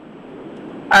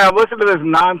 Listen to this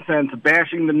nonsense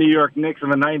bashing the New York Knicks in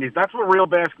the 90s. That's what real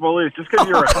basketball is. Just because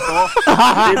you're a soft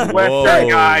Midwestern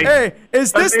guy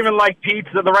doesn't even like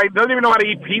pizza doesn't even know how to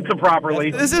eat pizza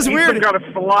properly. This is weird. He's got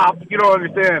a slop. You don't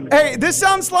understand. Hey, this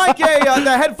sounds like the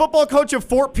head football coach of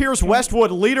Fort Pierce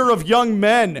Westwood, leader of young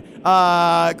men,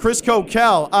 Chris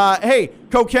Coquel. Hey,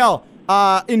 Coquel,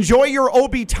 enjoy your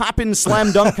Obi Toppin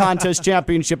Slam Dunk Contest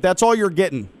championship. That's all you're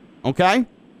getting, okay?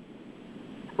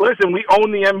 Listen, we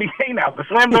own the NBA now. The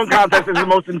slam dunk contest is the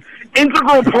most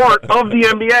integral part of the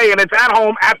NBA, and it's at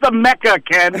home at the Mecca,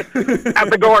 Ken, at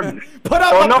the Garden. Put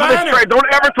up a banner. Don't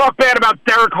ever talk bad about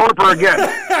Derek Harper again.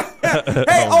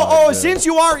 Hey, since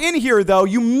you are in here, though,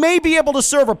 you may be able to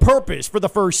serve a purpose for the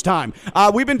first time.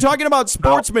 We've been talking about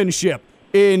sportsmanship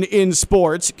in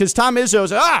sports, because Tom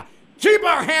Izzo's, keep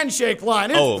our handshake line.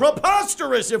 It's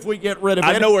preposterous if we get rid of it.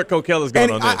 I know where Coquel is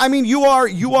going on this. I mean, you are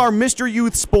Mr.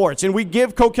 Youth Sports, and we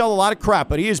give Coquel a lot of crap,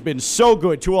 but he has been so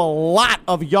good to a lot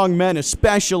of young men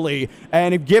especially,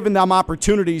 and have given them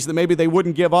opportunities that maybe they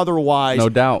wouldn't give otherwise. No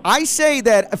doubt. I say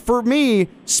that, for me,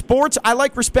 sports, I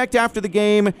like respect after the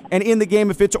game and in the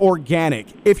game if it's organic.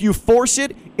 If you force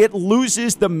it, it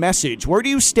loses the message. Where do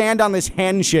you stand on this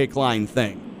handshake line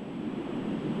thing?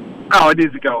 Oh, it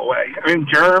needs to go away. I mean,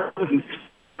 germs and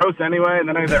gross anyway, and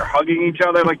then they're hugging each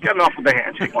other. Like, get enough with the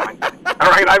handshake line.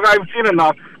 All right, I've seen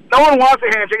enough. No one wants a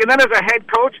handshake. And then as a head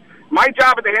coach, my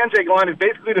job at the handshake line is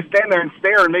basically to stand there and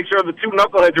stare and make sure the two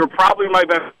knuckleheads who are probably my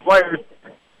best players.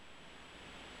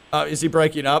 Is he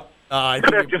breaking up?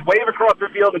 Just wave across the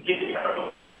field and keep.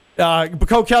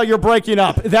 Coquel, you're breaking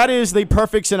up. That is the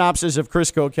perfect synopsis of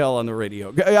Chris Coquel on the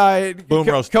radio. Boom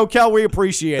roast. Coquel, we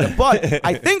appreciate it. But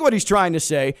I think what he's trying to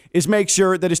say is make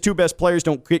sure that his two best players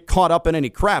don't get caught up in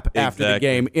any crap after the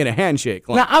game in a handshake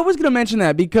line. Now, I was going to mention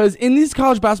that because in these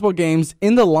college basketball games,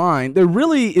 in the line, there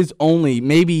really is only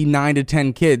maybe 9 to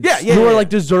 10 kids who are like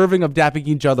deserving of dapping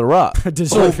each other up.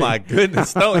 Oh, my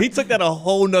goodness. No, he took that a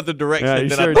whole nother direction.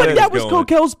 But that was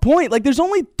Coquel's point. Like, there's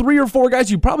only 3 or 4 guys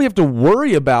you probably have to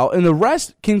worry about, and the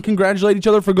rest can congratulate each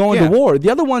other for going to war. The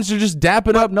other ones are just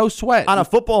dapping up, no sweat. On a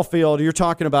football field, you're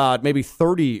talking about maybe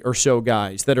 30 or so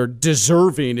guys that are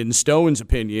deserving, in Stone's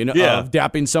opinion, of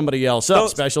dapping somebody else up.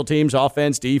 Special teams,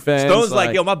 offense, defense. Stone's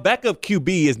like, yo, my backup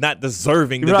QB is not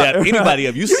deserving to dap anybody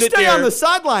up. You sit stay there on the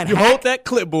sideline. You hold that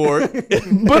clipboard.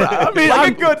 But I mean,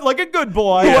 like a good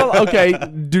boy. Well, okay,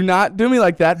 do not do me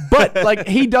like that. But like,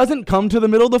 he doesn't come to the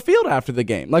middle of the field after the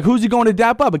game. Like, who's he going to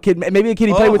dap up? Maybe a kid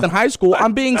he played with in high school.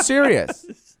 I'm being serious.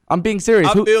 I'm being serious.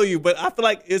 I feel you, but I feel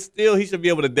like he should be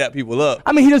able to dap people up.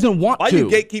 I mean, he doesn't want to. Why are you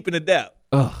gatekeeping the dap?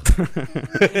 Ken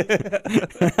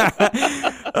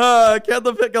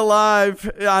Lavicka Live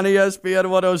on ESPN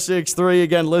 106.3.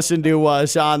 Again, listen to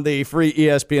us on the free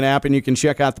ESPN app, and you can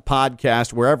check out the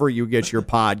podcast wherever you get your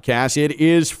podcasts. It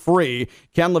is free.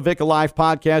 Ken Lavicka Live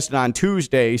podcast, and on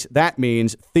Tuesdays, that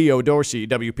means Theo Dorsey,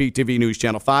 WPTV News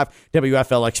Channel 5,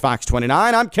 WFLX Fox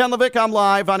 29. I'm Ken Lavicka. I'm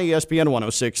live on ESPN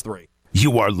 106.3.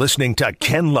 You are listening to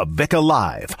Ken Lavicka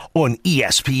Live on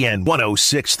ESPN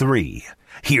 106.3.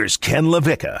 Here's Ken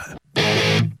Lavicka.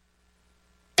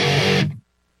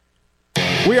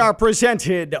 We are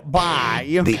presented by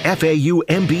the FAU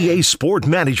MBA Sport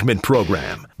Management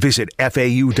Program. Visit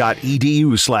fau.edu/MBA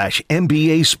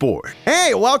Sport.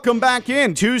 Hey, welcome back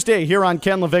in. Tuesday here on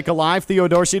Ken Lavicka Live. Theo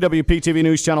Dorsey, WPTV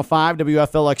News Channel 5,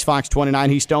 WFLX Fox 29.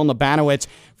 He's Stone Labanowitz.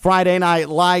 Friday Night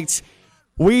Lights.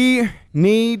 We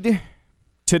need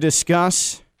to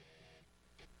discuss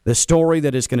the story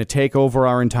that is going to take over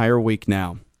our entire week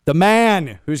now. The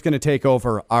man who's going to take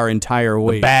over our entire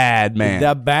week. The bad man.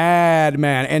 The bad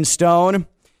man. And Stone,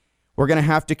 we're going to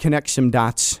have to connect some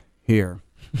dots here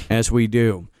as we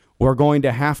do. We're going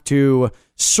to have to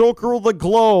circle the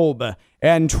globe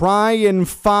and try and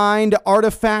find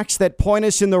artifacts that point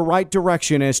us in the right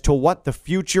direction as to what the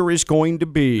future is going to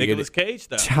be. Nicolas Cage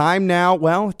style. Time now,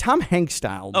 well, Tom Hanks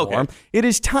style more. Okay. It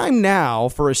is time now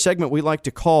for a segment we like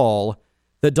to call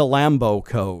the DeLambo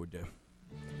Code.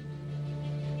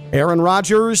 Aaron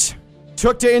Rodgers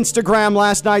took to Instagram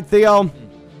last night, Theo,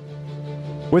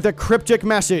 with a cryptic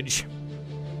message.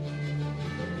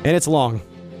 And it's long.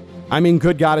 I mean,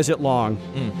 good God, is it long,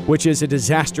 which is a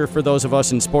disaster for those of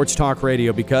us in sports talk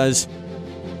radio because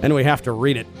then we have to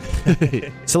read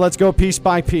it. So let's go piece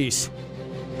by piece.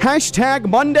 Hashtag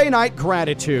Monday Night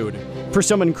Gratitude for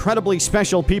some incredibly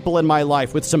special people in my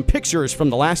life with some pictures from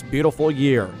the last beautiful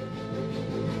year.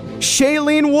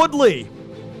 Shailene Woodley,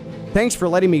 thanks for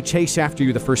letting me chase after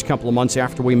you the first couple of months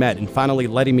after we met and finally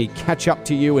letting me catch up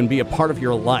to you and be a part of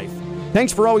your life.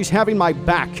 Thanks for always having my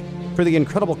back, for the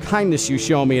incredible kindness you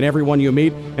show me and everyone you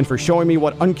meet, and for showing me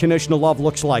what unconditional love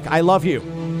looks like. I love you,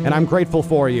 and I'm grateful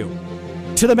for you.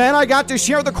 To the men I got to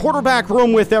share the quarterback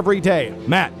room with every day,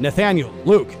 Matt, Nathaniel,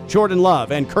 Luke, Jordan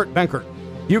Love, and Kurt Benkert.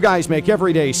 You guys make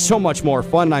every day so much more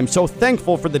fun, and I'm so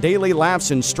thankful for the daily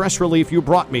laughs and stress relief you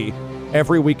brought me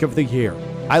every week of the year.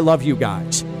 I love you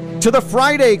guys. To the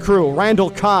Friday crew, Randall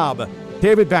Cobb,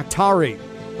 David Bakhtari,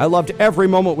 I loved every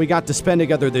moment we got to spend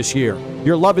together this year.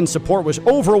 Your love and support was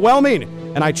overwhelming,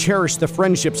 and I cherish the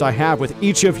friendships I have with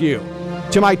each of you.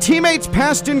 To my teammates,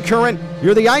 past and current,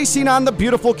 you're the icing on the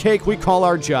beautiful cake we call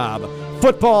our job.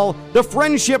 Football, the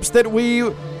friendships that we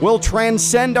will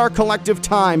transcend our collective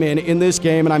time in this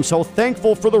game, and I'm so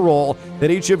thankful for the role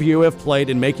that each of you have played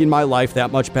in making my life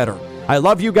that much better. I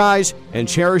love you guys and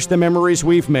cherish the memories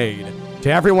we've made.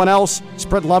 To everyone else,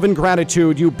 spread love and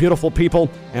gratitude, you beautiful people,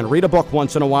 and read a book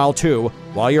once in a while, too,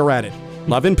 while you're at it.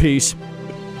 Love and peace,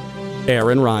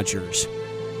 Aaron Rodgers.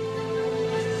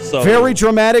 So, very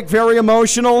dramatic, very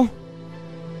emotional.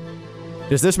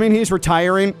 Does this mean he's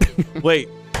retiring? Wait,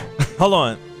 hold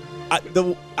on. That's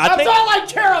all I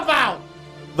care about.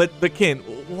 But Ken,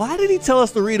 why did he tell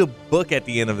us to read a book at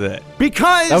the end of that?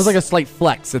 Because that was like a slight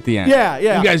flex at the end.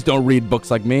 Yeah. You guys don't read books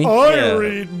like me. I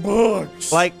read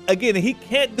books. Like, again, he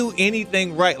can't do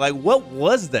anything right. Like, what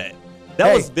was that?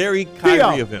 That was very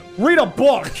Kyrie of him. Read a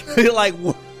book. Like,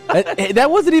 that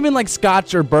wasn't even like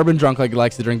scotch or bourbon drunk like he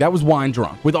likes to drink. That was wine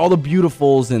drunk with all the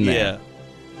beautifuls in there. Yeah.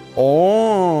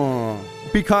 Oh,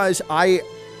 because I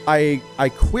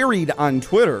queried on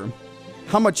Twitter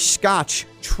how much scotch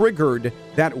triggered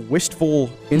that wistful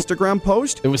Instagram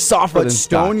post. It was softer than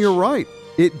Stone, scotch. you're right.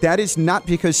 That is not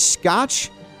because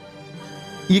scotch,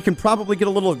 you can probably get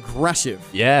a little aggressive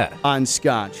on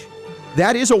scotch.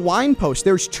 That is a wine post.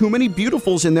 There's too many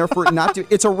beautifuls in there for it not to.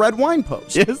 It's a red wine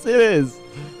post. Yes, it is.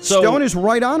 So, Stone is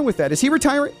right on with that. Is he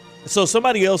retiring? So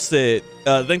somebody else said,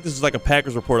 I think this is like a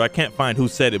Packers reporter. I can't find who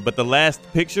said it, but the last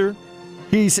picture,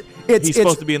 he's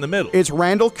supposed to be in the middle. It's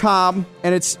Randall Cobb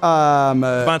and it's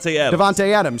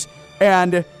Devontae Adams.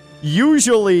 And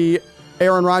usually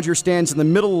Aaron Rodgers stands in the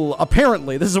middle,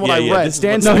 apparently. This is what I read.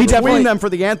 Stands between them for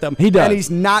the anthem. He does. And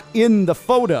he's not in the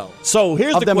photo. So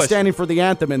here's of them standing for the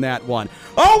anthem in that one.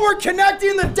 Oh, we're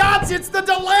connecting the dots. It's the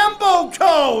DeLambo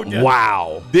code.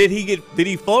 Wow. Did he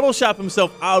Photoshop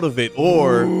himself out of it,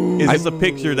 or is this a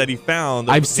picture that he found?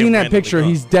 I've seen that picture.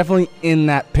 He's definitely in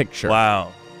that picture.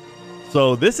 Wow.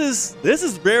 So this is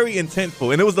very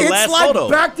intentful, and it was the last photo.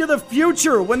 It's like Back to the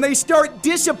Future when they start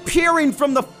disappearing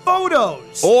from the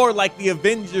photos. Or like the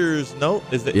Avengers. No,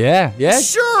 is it? Yeah.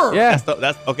 Sure. Yeah.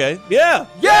 That's okay. Yeah,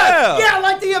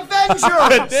 like the Avengers.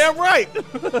 Damn right.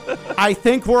 I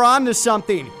think we're on to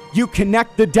something. You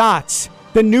connect the dots.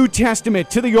 The New Testament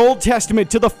to the Old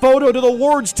Testament, to the photo, to the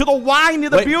words, to the wine, to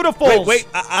the beautifuls. Wait.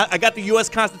 I got the U.S.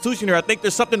 Constitution here. I think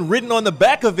there's something written on the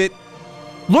back of it.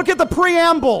 Look at the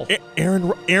preamble.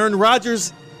 Aaron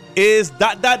Rodgers is ...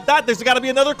 There's got to be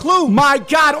another clue. My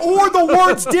God, or the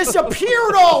words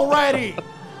disappeared already.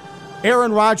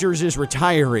 Aaron Rodgers is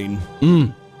retiring.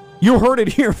 You heard it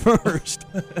here first.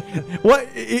 What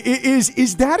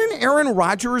is that an Aaron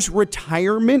Rodgers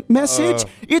retirement message?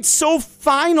 It's so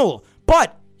final.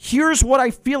 But here's what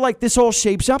I feel like this all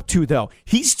shapes up to, though.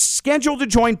 He's scheduled to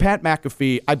join Pat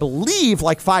McAfee, I believe,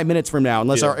 like 5 minutes from now,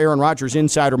 unless our Aaron Rodgers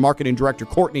insider marketing director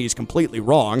Courtney is completely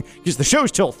wrong, because the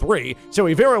show's till 3, so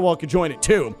he very well could join it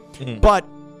too. But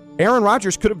Aaron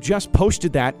Rodgers could have just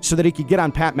posted that so that he could get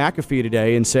on Pat McAfee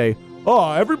today and say,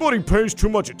 oh, everybody pays too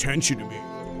much attention to me.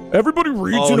 Everybody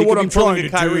reads into what I'm trying to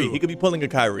do. He could be pulling a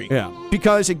Kyrie. Yeah,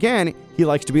 because, again, he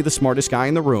likes to be the smartest guy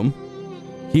in the room.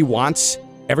 He wants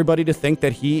everybody to think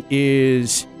that he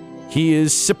is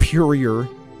superior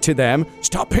to them.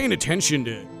 Stop paying attention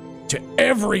to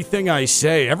everything I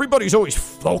say. Everybody's always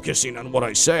focusing on what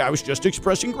I say. I was just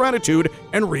expressing gratitude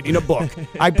and reading a book.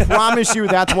 I promise you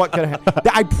that's what could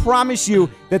happen. I promise you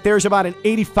that there's about an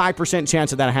 85%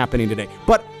 chance of that happening today.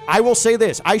 But I will say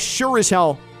this. I sure as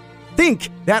hell think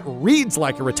that reads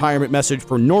like a retirement message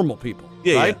for normal people. Right?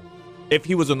 Yeah. If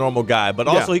he was a normal guy, but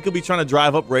also he could be trying to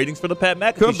drive up ratings for the Pat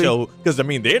McAfee show, because I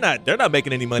mean they're not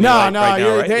making any money right now,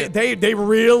 right? They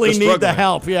really need the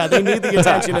help. Yeah, they need the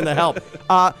attention and the help.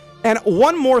 And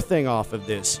one more thing off of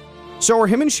this. So are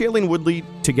him and Shailene Woodley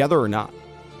together or not?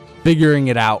 Figuring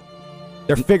it out.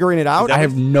 They're figuring it out? I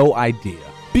have no idea.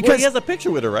 Because he has a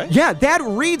picture with her, right? Yeah, that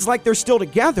reads like they're still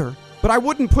together. But I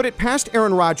wouldn't put it past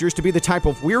Aaron Rodgers to be the type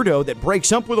of weirdo that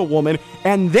breaks up with a woman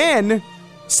and then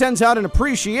sends out an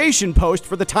appreciation post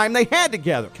for the time they had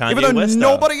together. Kanye even though West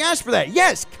nobody asked for that.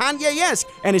 Yes, Kanye, yes.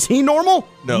 And is he normal?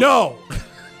 No.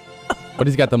 But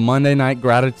he's got the Monday night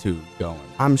gratitude going.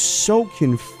 I'm so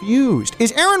confused.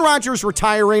 Is Aaron Rodgers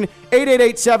retiring?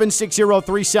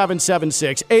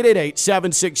 888-760-3776.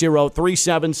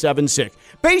 888-760-3776.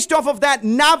 Based off of that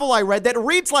novel I read that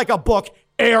reads like a book,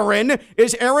 Aaron,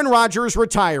 is Aaron Rodgers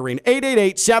retiring?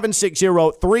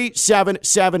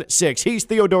 888-760-3776. He's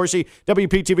Theo Dorsey,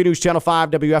 WPTV News Channel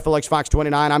 5, WFLX Fox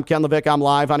 29. I'm Ken Lavicka. I'm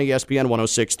live on ESPN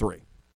 106.3.